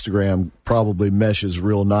 and Instagram probably meshes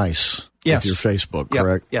real nice with your Facebook,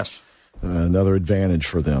 correct? Yes. Another advantage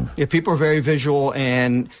for them. Yeah, people are very visual,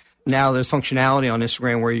 and now there's functionality on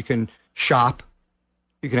Instagram where you can shop.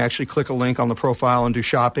 You can actually click a link on the profile and do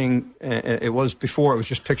shopping. It was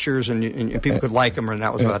just pictures, and people could like them, and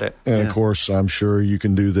that was about it. And, of course, I'm sure you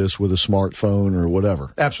can do this with a smartphone or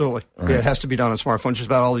whatever. Absolutely. Right. Yeah, it has to be done on a smartphone. Just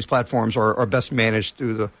about all these platforms are best managed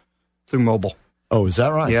through mobile. Oh, is that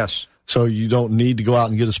right? Yes. So you don't need to go out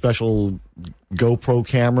and get a special GoPro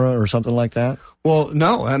camera or something like that? Well,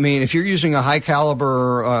 no. I mean, if you're using a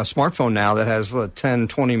high-caliber smartphone now that has, 10,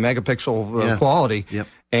 20 megapixel quality,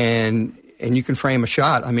 and you can frame a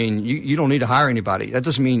shot, I mean, you don't need to hire anybody. That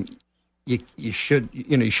doesn't mean you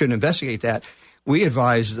shouldn't investigate that. We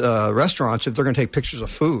advise restaurants, if they're going to take pictures of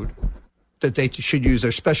food, that they should use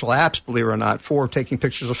their special apps, believe it or not, for taking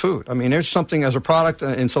pictures of food. I mean, there's something as a product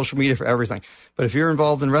in social media for everything. But if you're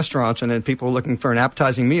involved in restaurants and then people are looking for an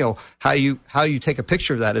appetizing meal, how you take a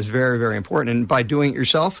picture of that is very, very important. And by doing it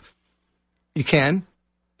yourself, you can,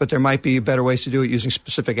 but there might be better ways to do it using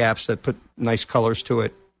specific apps that put nice colors to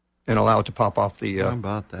it and allow it to pop off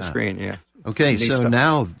the screen. Yeah. Okay, so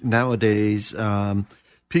nowadays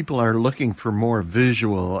people are looking for more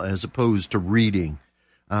visual as opposed to reading.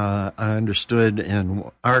 I understood in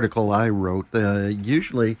an article I wrote,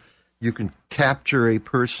 usually you can capture a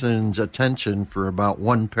person's attention for about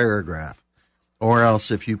one paragraph. Or else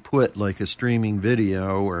if you put like a streaming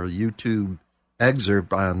video or a YouTube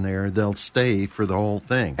excerpt on there, they'll stay for the whole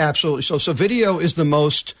thing. Absolutely. So video is the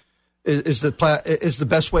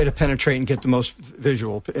best way to penetrate and get the most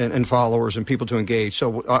visual and followers and people to engage.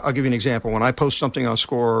 So I'll give you an example. When I post something on our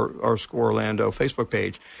Score Orlando Facebook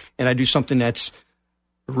page, and I do something that's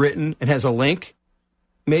written and has a link,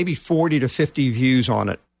 maybe 40 to 50 views on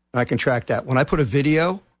it. And I can track that. When I put a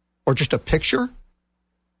video or just a picture,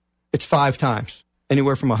 it's 5 times,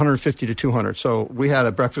 anywhere from 150 to 200. So we had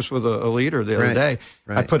a breakfast with a leader the other day.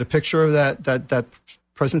 Right. I put a picture of that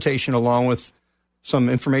presentation along with some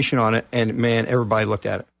information on it, and man, everybody looked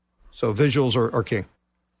at it. So visuals are king.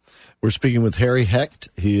 We're speaking with Harry Hecht.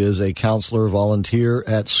 He is a counselor volunteer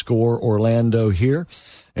at Score Orlando here,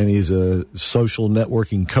 and he's a social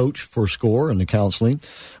networking coach for Score and the counseling.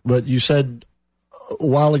 But you said a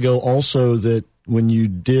while ago also that when you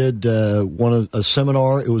did a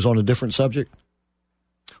seminar, it was on a different subject?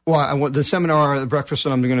 Well, the seminar, the breakfast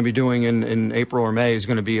that I'm going to be doing in April or May is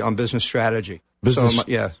going to be on business strategy.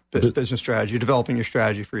 Business strategy, developing your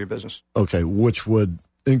strategy for your business. Okay, which would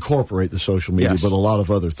incorporate the social media, but a lot of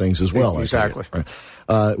other things as well. Exactly. Right.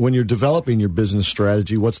 When you're developing your business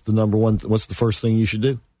strategy, what's the first thing you should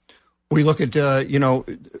do? We look at,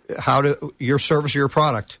 your service or your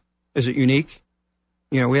product. Is it unique?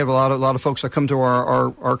 We have a lot of folks that come to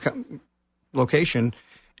our location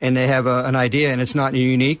and they have an idea and it's not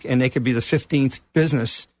unique, and they could be the 15th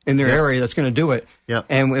business in their area that's going to do it. Yeah.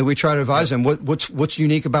 And we try to advise them what's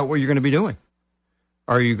unique about what you're going to be doing.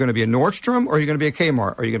 Are you going to be a Nordstrom or are you going to be a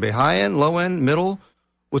Kmart? Are you going to be high end, low end, middle?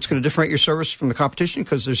 What's going to differentiate your service from the competition?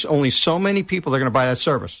 Because there's only so many people that are going to buy that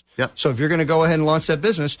service. Yep. So if you're going to go ahead and launch that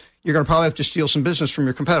business, you're going to probably have to steal some business from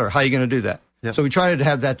your competitor. How are you going to do that? Yep. So we try to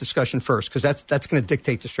have that discussion first, because that's going to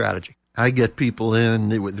dictate the strategy. I get people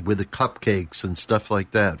in with the cupcakes and stuff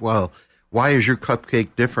like that. Well, why is your cupcake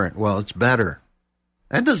different? Well, it's better.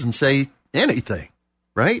 That doesn't say anything,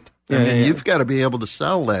 right? You've got to be able to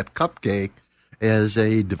sell that cupcake as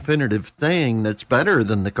a definitive thing that's better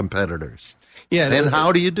than the competitors. Yeah, and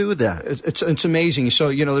how do you do that? It's amazing.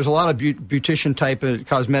 So, there's a lot of beautician type of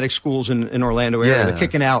cosmetic schools in Orlando area. Yeah. They're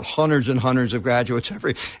kicking out hundreds and hundreds of graduates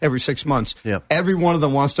every 6 months. Yep. Every one of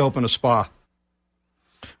them wants to open a spa.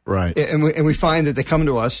 Right. And we find that they come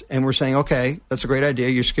to us and we're saying, okay, that's a great idea.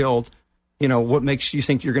 You're skilled. What makes you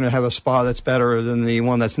think you're going to have a spa that's better than the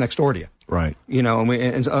one that's next door to you? Right.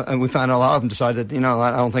 And we found a lot of them decided,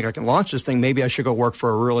 I don't think I can launch this thing. Maybe I should go work for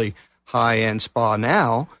a really high-end spa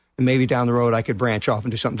now. And maybe down the road I could branch off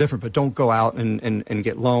and do something different, but don't go out and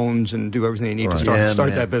get loans and do everything you need to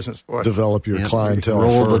start that business. Boy. Develop your clientele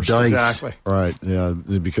roll first. The dice. Exactly. Right, yeah,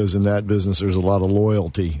 because in that business there's a lot of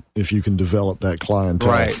loyalty if you can develop that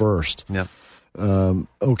clientele first. Yeah.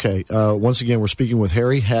 Okay, once again, we're speaking with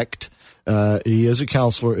Harry Hecht. He is a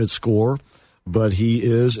counselor at Score, but he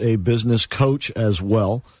is a business coach as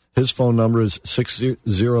well. His phone number is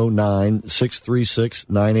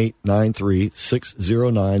 609-636-9893,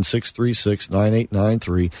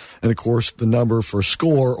 609-636-9893. And, of course, the number for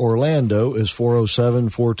Score Orlando is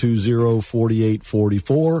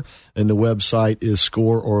 407-420-4844. And the website is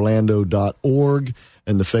scoreorlando.org.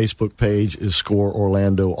 And the Facebook page is Score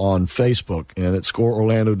Orlando on Facebook. And at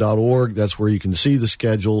scoreorlando.org, that's where you can see the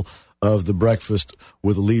schedule of the Breakfast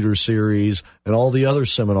with a Leader series and all the other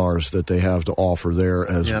seminars that they have to offer there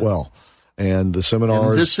as well. And the seminars...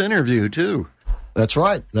 And this interview, too. That's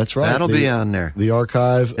right. That'll be on there. The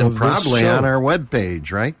archive and of probably this show. on our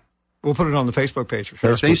webpage, right? We'll put it on the Facebook page for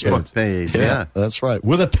sure. Facebook page, yeah. That's right.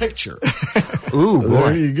 With a picture. Ooh, boy.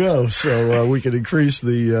 There you go. So we can increase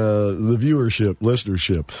the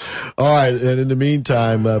listenership. All right, and in the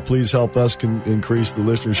meantime, please help us increase the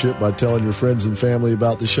listenership by telling your friends and family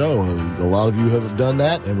about the show. A lot of you have done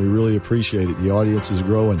that, and we really appreciate it. The audience is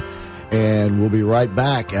growing. And we'll be right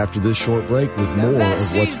back after this short break with more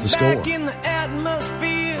of What's the Score. Back in the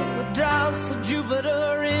atmosphere with drops of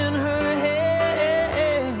Jupiter in her head.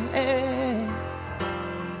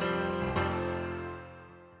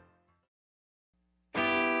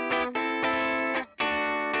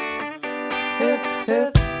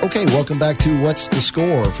 Okay, welcome back to What's the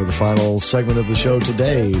Score for the final segment of the show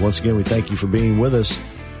today. Once again, we thank you for being with us.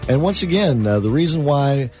 And once again, the reason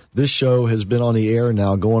why this show has been on the air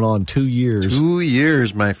now going on 2 years. 2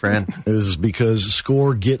 years, my friend. Is because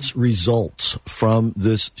Score gets results from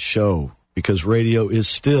this show. Because radio is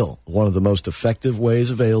still one of the most effective ways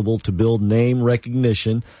available to build name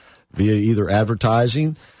recognition via either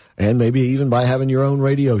advertising and maybe even by having your own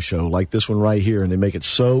radio show like this one right here. And they make it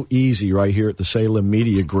so easy right here at the Salem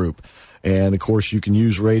Media Group. And, of course, you can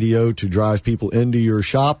use radio to drive people into your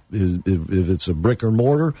shop if it's a brick or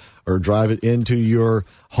mortar, or drive it into your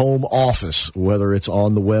home office, whether it's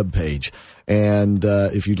on the web page. And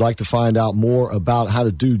if you'd like to find out more about how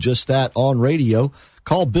to do just that on radio,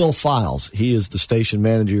 call Bill Files. He is the station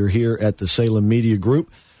manager here at the Salem Media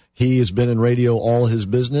Group. He has been in radio all his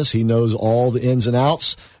business. He knows all the ins and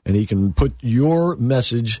outs, and he can put your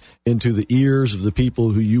message into the ears of the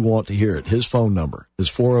people who you want to hear it. His phone number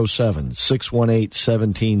is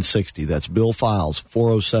 407-618-1760. That's Bill Files,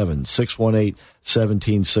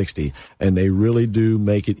 407-618-1760. And they really do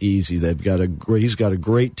make it easy. He's got a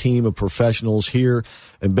great team of professionals here,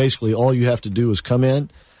 and basically all you have to do is come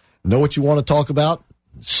in, know what you want to talk about,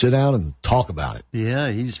 sit down and talk about it.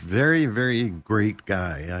 Yeah, he's very, very great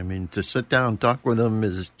guy. I mean, to sit down and talk with him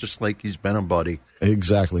is just like he's been a buddy.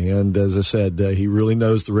 Exactly. And as I said, he really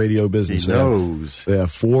knows the radio business. He knows. They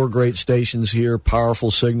have 4 great stations here,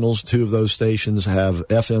 powerful signals. 2 of those stations have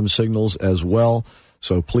FM signals as well.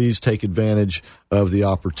 So please take advantage of the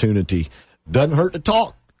opportunity. Doesn't hurt to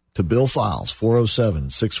talk to Bill Files,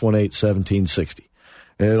 407-618-1760.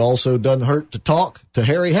 And it also doesn't hurt to talk to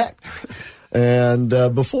Harry Hecht. And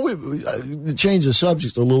before we change the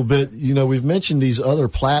subject a little bit, we've mentioned these other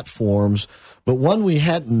platforms, but one we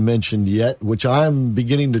hadn't mentioned yet, which I'm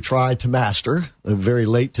beginning to try to master, very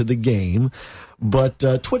late to the game, but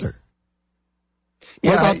Twitter.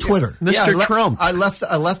 What about Twitter? Mr. Trump. I left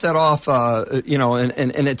that off,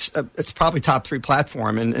 and it's probably top 3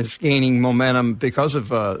 platform, and it's gaining momentum because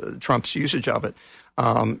of Trump's usage of it.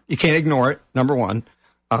 You can't ignore it, number one.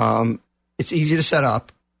 It's easy to set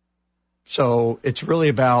up. So it's really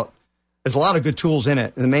about, there's a lot of good tools in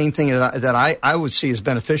it. And the main thing that I would see as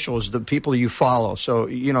beneficial is the people you follow. So,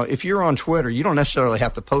 if you're on Twitter, you don't necessarily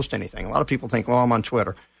have to post anything. A lot of people think, well, I'm on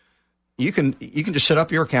Twitter. You can just set up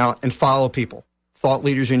your account and follow people, thought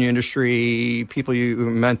leaders in your industry, people you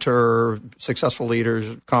mentor, successful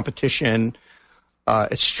leaders, competition.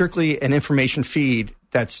 It's strictly an information feed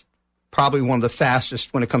that's probably one of the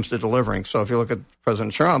fastest when it comes to delivering. So if you look at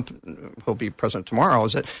President Trump, who'll be president tomorrow,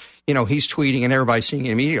 is that, he's tweeting and everybody's seeing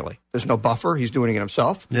it immediately. There's no buffer. He's doing it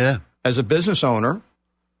himself. Yeah. As a business owner,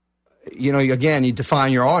 again, you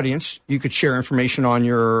define your audience. You could share information on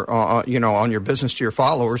your, on your business to your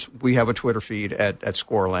followers. We have a Twitter feed at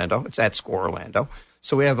Score Orlando. It's at Score Orlando.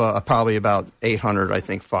 So we have probably about 800, I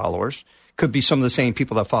think, followers. Could be some of the same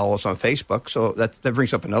people that follow us on Facebook. So that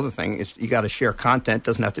brings up another thing. Is you got to share content.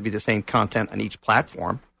 Doesn't have to be the same content on each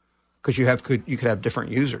platform, because you could have different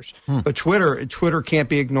users. But Twitter can't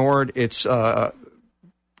be ignored. It's going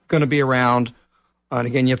to be around, and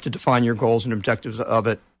again, you have to define your goals and objectives of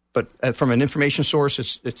it. But from an information source,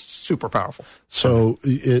 it's super powerful. So,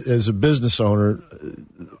 as a business owner,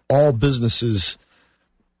 all businesses.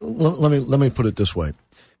 Let me put it this way: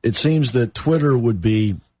 it seems that Twitter would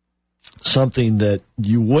be something that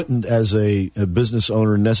you wouldn't, as a business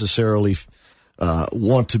owner, necessarily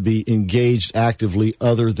want to be engaged actively,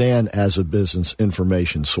 other than as a business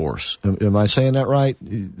information source. Am I saying that right?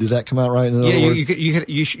 Did that come out right? In other words?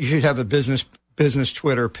 You should have a business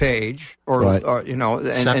Twitter page, or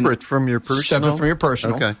separate from your personal. Separate from your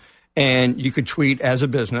personal. Okay. And you could tweet as a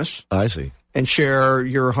business. I see. And share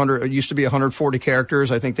your 100. It used to be 140 characters.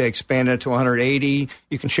 I think they expanded it to 180.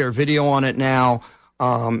 You can share video on it now.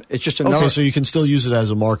 It's just another. Okay, so you can still use it as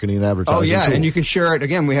a marketing and advertising tool. And you can share it.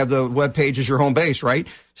 Again, we have the web page as your home base, right?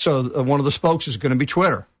 So one of the spokes is going to be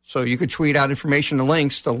Twitter. So you could tweet out information and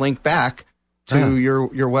links to link back to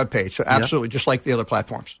your web page. So absolutely, just like the other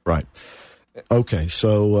platforms. Right. Okay,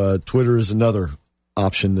 so Twitter is another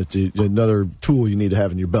option another tool you need to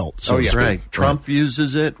have in your belt. So That's right. Trump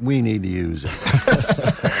uses it. We need to use it.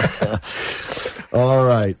 All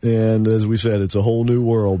right. And as we said, it's a whole new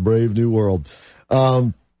world, brave new world.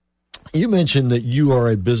 You mentioned that you are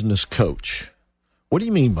a business coach. What do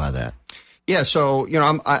you mean by that? Yeah. So,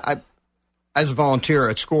 I as a volunteer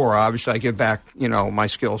at SCORE, obviously I give back, my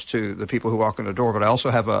skills to the people who walk in the door, but I also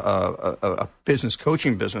have a business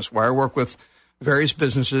coaching business where I work with various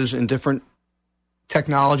businesses in different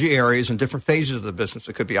technology areas and different phases of the business.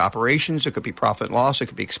 It could be operations, it could be profit and loss, it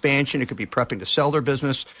could be expansion, it could be prepping to sell their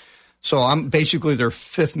business. So I'm basically their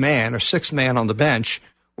fifth man or sixth man on the bench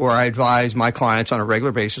where I advise my clients on a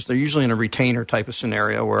regular basis. They're usually in a retainer type of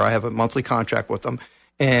scenario where I have a monthly contract with them,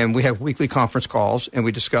 and we have weekly conference calls, and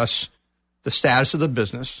we discuss the status of the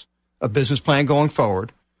business, a business plan going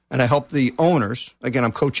forward, and I help the owners. Again,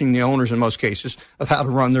 I'm coaching the owners in most cases of how to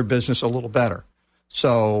run their business a little better.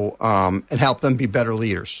 So, and help them be better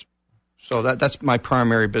leaders. So that's my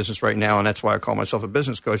primary business right now, and that's why I call myself a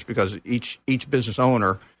business coach, because each business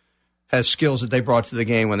owner has skills that they brought to the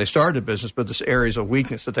game when they started the business, but there's areas of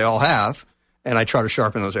weakness that they all have, and I try to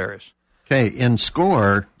sharpen those areas. Okay, in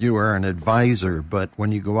SCORE, you are an advisor, but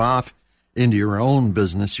when you go off into your own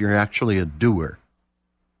business, you're actually a doer.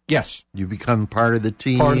 Yes. You become part of the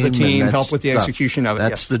team. Part of the team, help with the execution of it.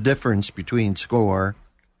 That's the difference between SCORE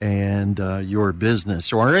and your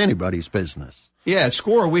business or anybody's business. Yeah, at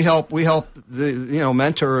SCORE we help the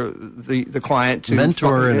mentor the client to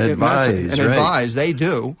mentor and advise. Advise. They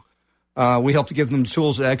do. We help to give them the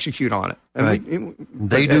tools to execute on it. And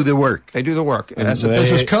they do the work. They do the work. And as a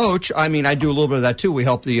business coach, I do a little bit of that too. We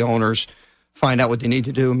help the owners find out what they need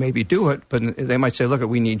to do and maybe do it, but they might say, look,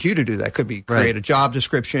 we need you to do that. Could be create a job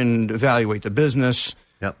description, evaluate the business,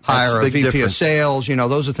 hire a VP of sales.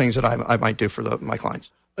 Those are things that I might do for my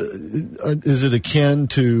clients. Is it akin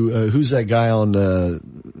to who's that guy on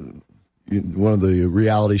one of the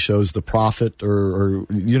reality shows, The Prophet, or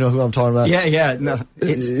you know who I'm talking about? Yeah. No,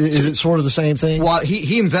 is it sort of the same thing? Well,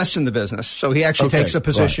 he invests in the business, so he actually takes a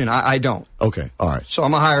position. Right. I don't. Okay, all right. So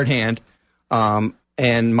I'm a hired hand,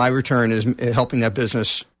 and my return is helping that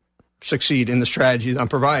business succeed in the strategy that I'm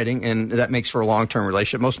providing, and that makes for a long-term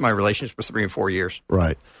relationship. Most of my relationships were 3 and 4 years.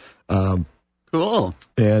 Right. Cool.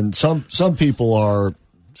 And some people are,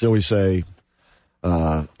 shall we say,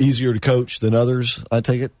 easier to coach than others, I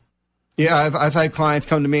take it? Yeah, I've had clients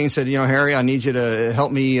come to me and said, Harry, I need you to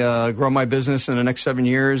help me grow my business in the next 7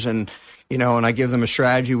 years. And, and I give them a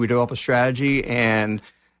strategy. We develop a strategy, and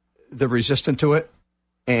they're resistant to it.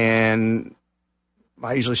 And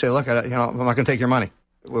I usually say, look, I'm not going to take your money.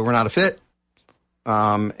 We're not a fit.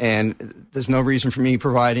 And there's no reason for me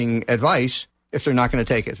providing advice if they're not going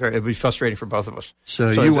to take it. It would be frustrating for both of us.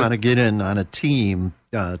 So you want to get in on a team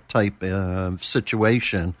type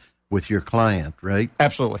situation with your client, right?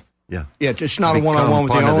 Absolutely. Yeah. Yeah, just not a one-on-one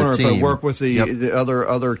with the owner, but work with the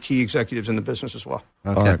other key executives in the business as well.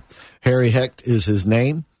 Okay. All right. Harry Hecht is his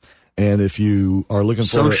name. And if you are looking for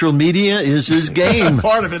social media is his game.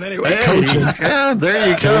 Part of it anyway. Coaching. Yeah, there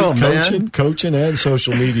you go, man. Coaching and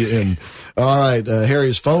social media. All right.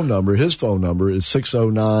 Harry's phone number is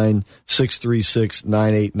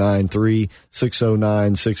 609-636-9893,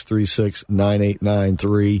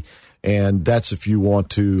 609-636-9893. And that's if you want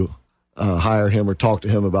to hire him or talk to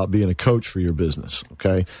him about being a coach for your business.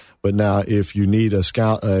 Okay. But now, if you need a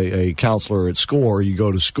counselor at SCORE, you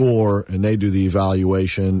go to SCORE, and they do the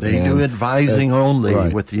evaluation. They do advising only.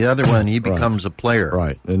 Right. With the other one, he becomes a player.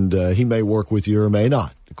 Right. And he may work with you or may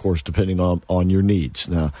not, of course, depending on your needs.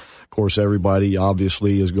 Now, of course, everybody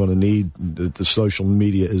obviously is going to need the social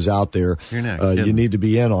media is out there. You're not kidding. You need to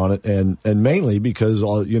be in on it, and mainly because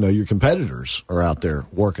your competitors are out there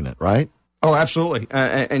working it, right? Oh, absolutely.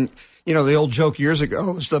 And the old joke years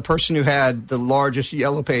ago was the person who had the largest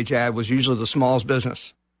Yellow Page ad was usually the smallest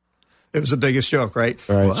business. It was the biggest joke, right?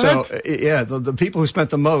 Right. So, the people who spent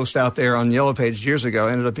the most out there on Yellow Page years ago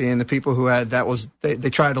ended up being the people who had they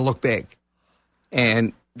tried to look big.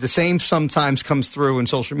 And the same sometimes comes through in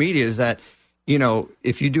social media is that,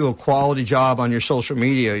 if you do a quality job on your social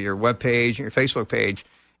media, your web page and your Facebook page,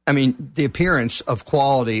 the appearance of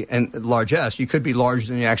quality and largesse, you could be larger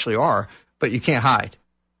than you actually are, but you can't hide.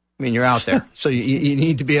 You're out there. So you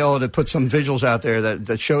need to be able to put some visuals out there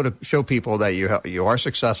that show people that you are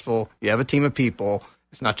successful. You have a team of people.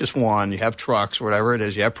 It's not just one. You have trucks, whatever it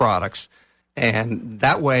is. You have products. And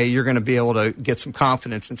that way you're going to be able to get some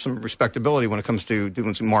confidence and some respectability when it comes to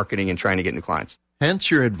doing some marketing and trying to get new clients.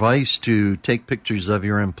 Hence your advice to take pictures of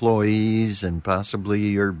your employees and possibly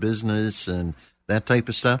your business and that type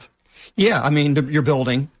of stuff? Yeah, your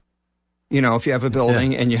building. You know, if you have a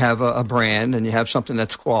building and you have a brand and you have something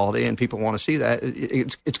that's quality and people want to see that,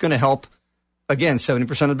 it's going to help. Again,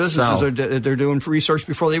 70% of businesses they're doing research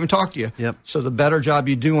before they even talk to you. Yep. So the better job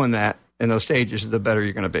you do on that in those stages, the better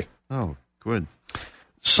you're going to be. Oh, good.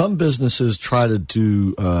 Some businesses try to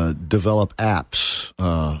develop apps,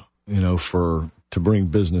 to bring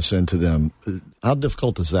business into them. How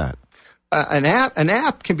difficult is that? An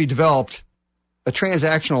app can be developed. A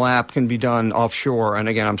transactional app can be done offshore, and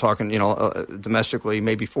again, I'm talking, domestically,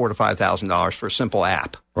 maybe $4,000 to $5,000 for a simple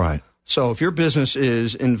app. Right. So if your business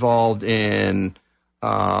is involved in,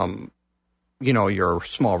 your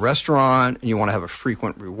small restaurant, and you want to have a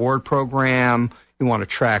frequent reward program, you want to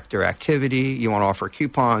track their activity, you want to offer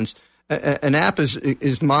coupons, an app is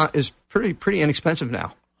pretty inexpensive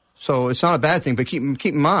now. So it's not a bad thing, but keep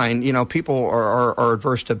in mind, people are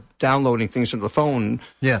adverse to downloading things into the phone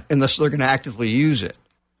unless they're going to actively use it.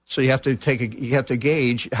 So you have to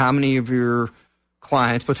gauge how many of your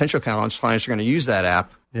potential clients are going to use that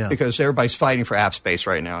app. Yeah. Because everybody's fighting for app space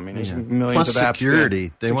right now. I mean, there's millions of apps.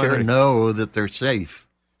 Security. They want to know that they're safe.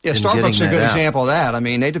 Yeah, Starbucks is a good example of that. I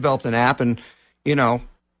mean, they developed an app, and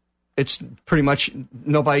it's pretty much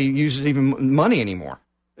nobody uses even money anymore.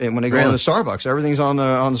 And when they go into Starbucks, everything's on the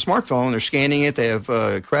smartphone. They're scanning it. They have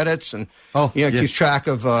credits, and it keeps track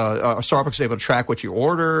of Starbucks is able to track what you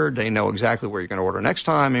ordered. They know exactly where you're going to order next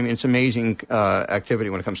time. I mean, it's amazing activity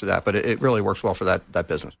when it comes to that, but it really works well for that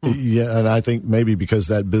business. Yeah, and I think maybe because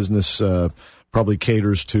that business probably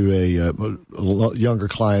caters to a younger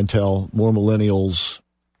clientele, more millennials,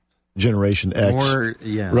 Generation X,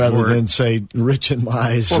 rather than, say, Rich and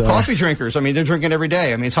Mize. Well, coffee drinkers. I mean, they're drinking every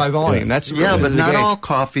day. I mean, it's high volume. That's but not all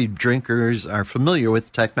coffee drinkers are familiar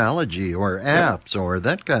with technology or apps or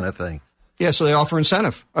that kind of thing. Yeah, so they offer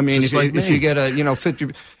incentive. I mean, if you get a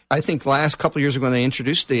 50, I think last couple of years ago when they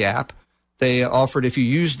introduced the app, they offered if you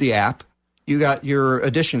used the app, you got your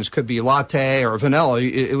additions could be latte or vanilla.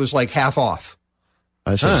 It was like half off.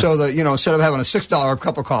 I see. So instead of having a $6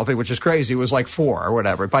 cup of coffee, which is crazy, it was like $4 or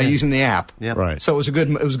whatever by using the app. Yeah. Right. So it was a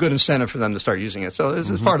good incentive for them to start using it. So this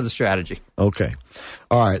is part of the strategy. Okay.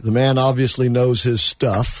 All right. The man obviously knows his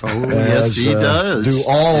stuff. Oh, yes, he does. Do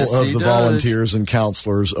all of the volunteers and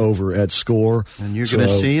counselors over at SCORE. And you're going to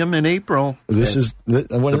see him in April. This is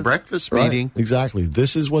the breakfast meeting. Exactly.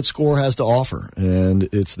 This is what SCORE has to offer, and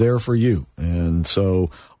it's there for you. And so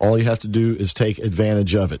all you have to do is take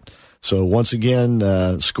advantage of it. So once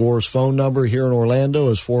again, SCORE's phone number here in Orlando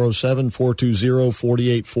is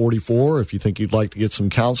 407-420-4844. If you think you'd like to get some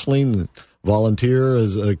counseling,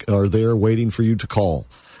 volunteers are there waiting for you to call.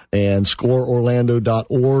 And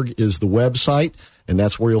SCOREorlando.org is the website, and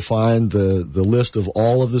that's where you'll find the list of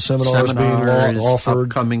all of the seminars being offered.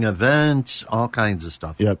 Upcoming events, all kinds of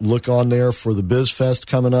stuff. Yep, look on there for the Biz Fest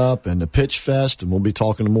coming up and the Pitch Fest, and we'll be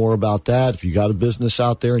talking more about that. If you got a business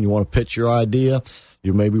out there and you want to pitch your idea,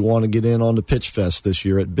 you maybe want to get in on the Pitch Fest this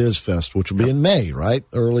year at Biz Fest, which will be in May, right?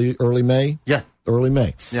 Early May? Yeah. Early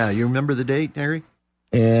May. Yeah, you remember the date, Harry?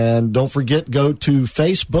 And don't forget, go to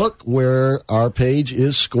Facebook where our page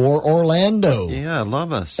is SCORE Orlando. Yeah,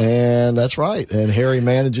 love us. And that's right. And Harry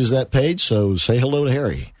manages that page, so say hello to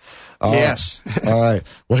Harry. Yes. All right.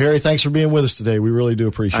 Well, Harry, thanks for being with us today. We really do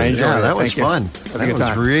appreciate it. Yeah, that was fun. That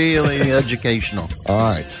was really educational. All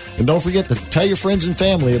right. And don't forget to tell your friends and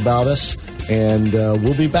family about us. And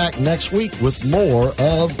we'll be back next week with more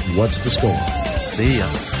of What's the Score? See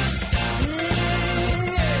ya.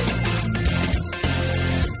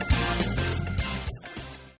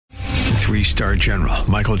 Three-star General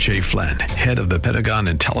Michael J. Flynn, head of the Pentagon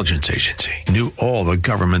Intelligence Agency, knew all the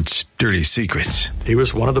government's dirty secrets. He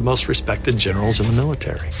was one of the most respected generals in the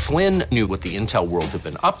military. Flynn knew what the intel world had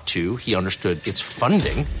been up to. He understood its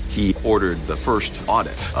funding. He ordered the first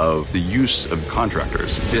audit of the use of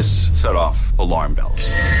contractors. This set off alarm bells.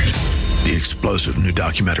 The explosive new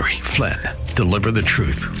documentary, Flynn, Deliver the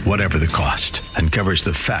Truth, Whatever the Cost, uncovers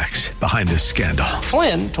the facts behind this scandal.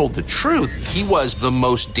 Flynn told the truth. He was the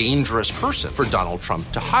most dangerous person for Donald Trump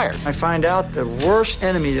to hire. I find out the worst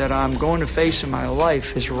enemy that I'm going to face in my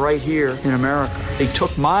life is right here in America. They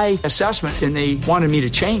took my assessment and they wanted me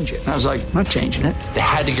to change it. And I was like, I'm not changing it. They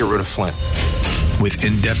had to get rid of Flynn. With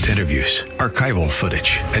in-depth interviews, archival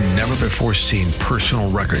footage, and never-before-seen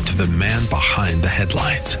personal records of the man behind the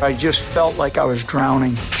headlines. I just felt like I was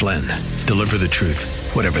drowning. Flynn, Deliver the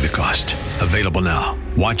Truth, Whatever the Cost. Available now.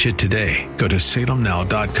 Watch it today. Go to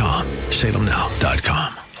salemnow.com.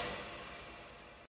 salemnow.com.